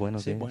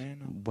sí, días.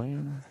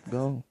 Bueno.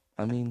 Go.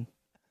 I mean.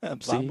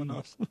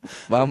 Vámonos.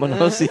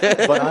 Vámonos,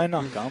 yeah. But I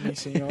know, come,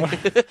 senor.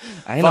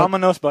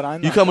 Vámonos, but I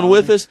know. You coming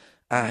with us?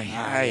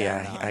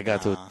 I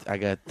got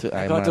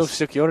to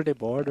secure the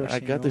border. I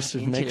got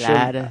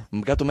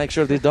to make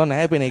sure this don't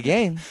happen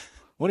again.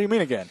 What do you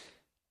mean again?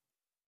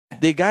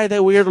 The guy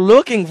that we're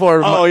looking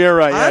for. Oh, you're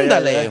right.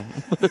 Ándale.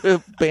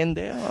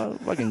 Pendejo.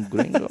 Fucking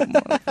gringo.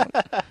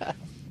 Motherfucker.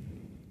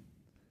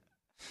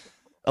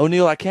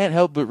 O'Neill, I can't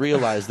help but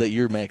realize that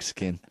you're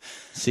Mexican.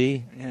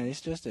 See? Yeah,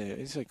 it's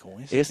a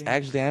coincidence. It's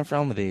actually, I'm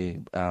from the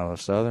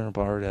southern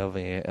part of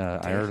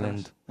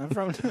Ireland. I'm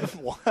from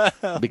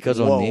what? Because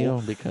O'Neill,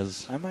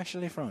 because I'm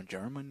actually from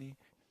Germany.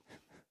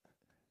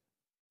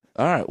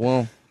 All right,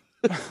 well.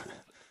 All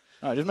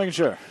right, just making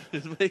sure.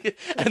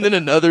 And then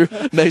another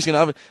Mexican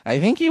officer, I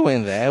think he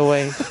went that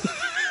way.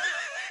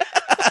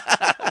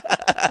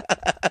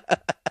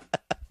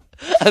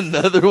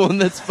 Another one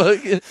that's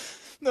fucking.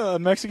 No, a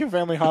Mexican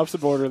family hops the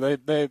border.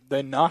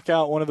 They knock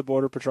out one of the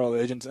border patrol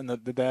agents, and the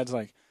dad's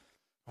like,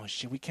 "Oh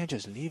shit, we can't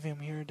just leave him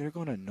here. They're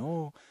gonna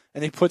know."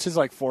 And he puts his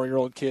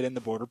 4-year-old kid in the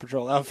border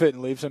patrol outfit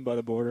and leaves him by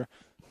the border.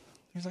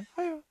 He's like,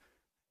 "Oh,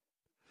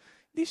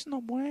 this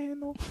no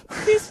bueno.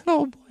 This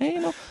no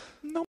bueno.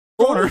 No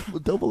border."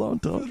 Double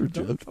entendre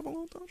joke.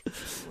 Double entendre.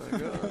 Oh my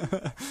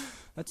God.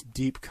 That's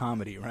deep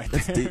comedy right there.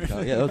 That's deep.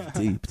 Yeah, that was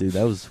deep, dude.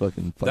 That was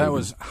fucking funny. That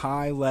was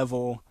high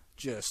level.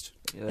 Just.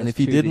 Yeah, and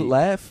if you didn't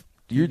laugh.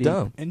 You're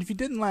dumb. And if you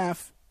didn't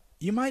laugh,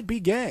 you might be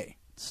gay.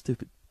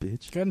 Stupid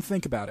bitch. Go ahead and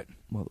think about it.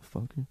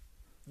 Motherfucker.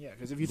 Yeah,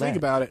 because if you think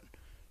about it,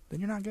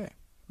 then you're not gay.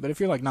 But if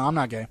you're like, no, I'm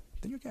not gay,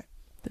 then you're gay.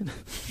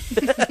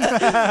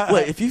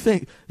 Wait, if you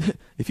think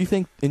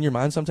in your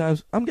mind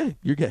sometimes, I'm gay,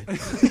 you're gay.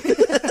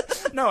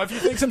 No, if you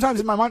think sometimes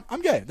in my mind,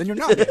 I'm gay, then you're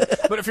not gay.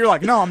 But if you're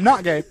like, no, I'm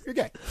not gay, you're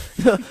gay.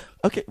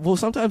 Okay, well,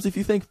 sometimes if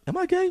you think, am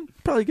I gay?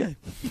 Probably gay.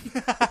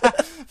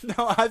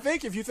 No, I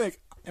think if you think,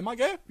 am I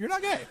gay? You're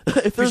not gay.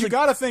 Because you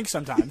got to think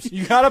sometimes.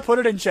 You got to put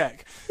it in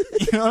check.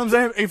 You know what I'm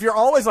saying? If you're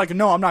always like,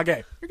 no, I'm not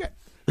gay, you're gay.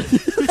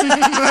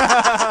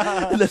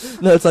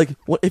 No, it's like,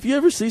 if you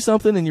ever see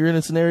something and you're in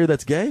a scenario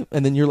that's gay,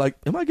 and then you're like,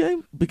 am I gay?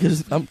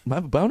 Because I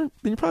have a boner,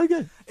 then you're probably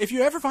gay. If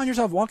you ever find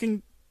yourself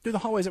walking through the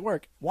hallways at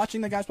work,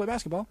 watching the guys play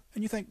basketball,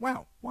 and you think,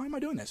 wow, why am I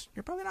doing this?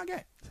 You're probably not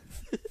gay.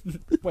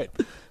 Wait,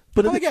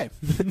 but probably gay.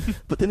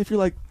 But then if you're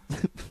like,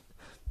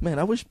 man,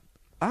 I wish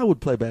I would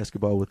play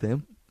basketball with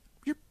them.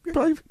 You're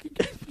probably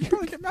gay.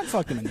 I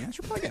fucked him in the ass.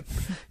 You're probably gay.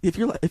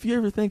 If you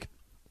ever think,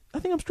 I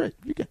think I'm straight,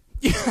 you're gay.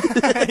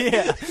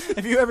 Yeah.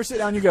 If you ever sit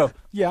down and you go,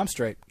 yeah, I'm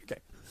straight. You're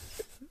gay.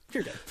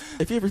 You're gay.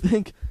 If you ever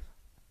think,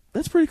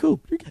 that's pretty cool,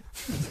 you're gay.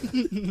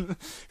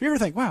 If you ever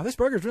think, wow, this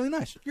burger's really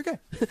nice, you're gay.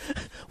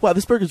 Wow,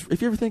 this burger's.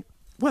 If you ever think,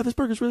 wow, this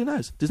burger's really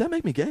nice, does that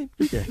make me gay?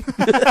 You're gay.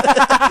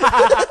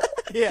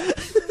 Yeah.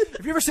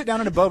 If you ever sit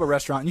down at a boba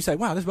restaurant and you say,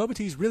 wow, this boba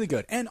tea is really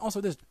good, and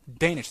also this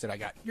Danish that I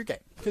got, you're gay.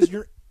 Because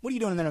what are you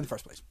doing in there in the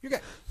first place? You're gay.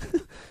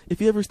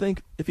 If you ever say,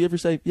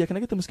 yeah, can I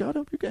get the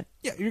Moscato? You're gay.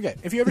 Yeah, you're gay.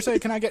 If you ever say,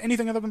 can I get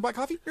anything other than black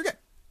coffee? You're gay.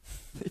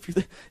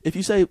 If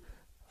you say,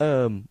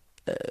 you're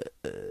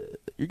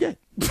gay.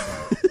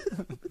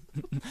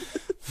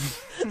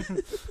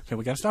 Okay,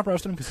 we gotta stop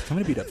roasting him because he's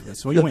coming to beat up for this.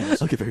 So he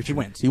wins. Okay, very true. He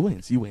wins. He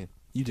wins. You win.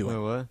 You do it.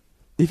 What?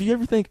 If you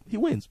ever think he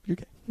wins, you're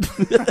gay.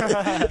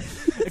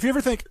 If you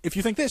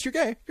think this, you're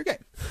gay. You're gay.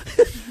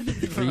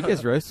 Are you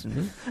guys roasting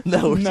me?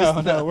 No,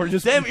 we're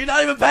just. Damn, you're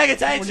not even paying We're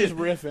attention. just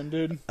riffing,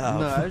 dude. Oh.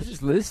 No, I was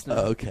just listening.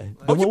 Okay.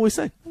 Then what we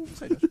say? You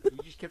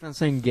just kept on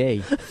saying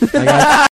gay. Like,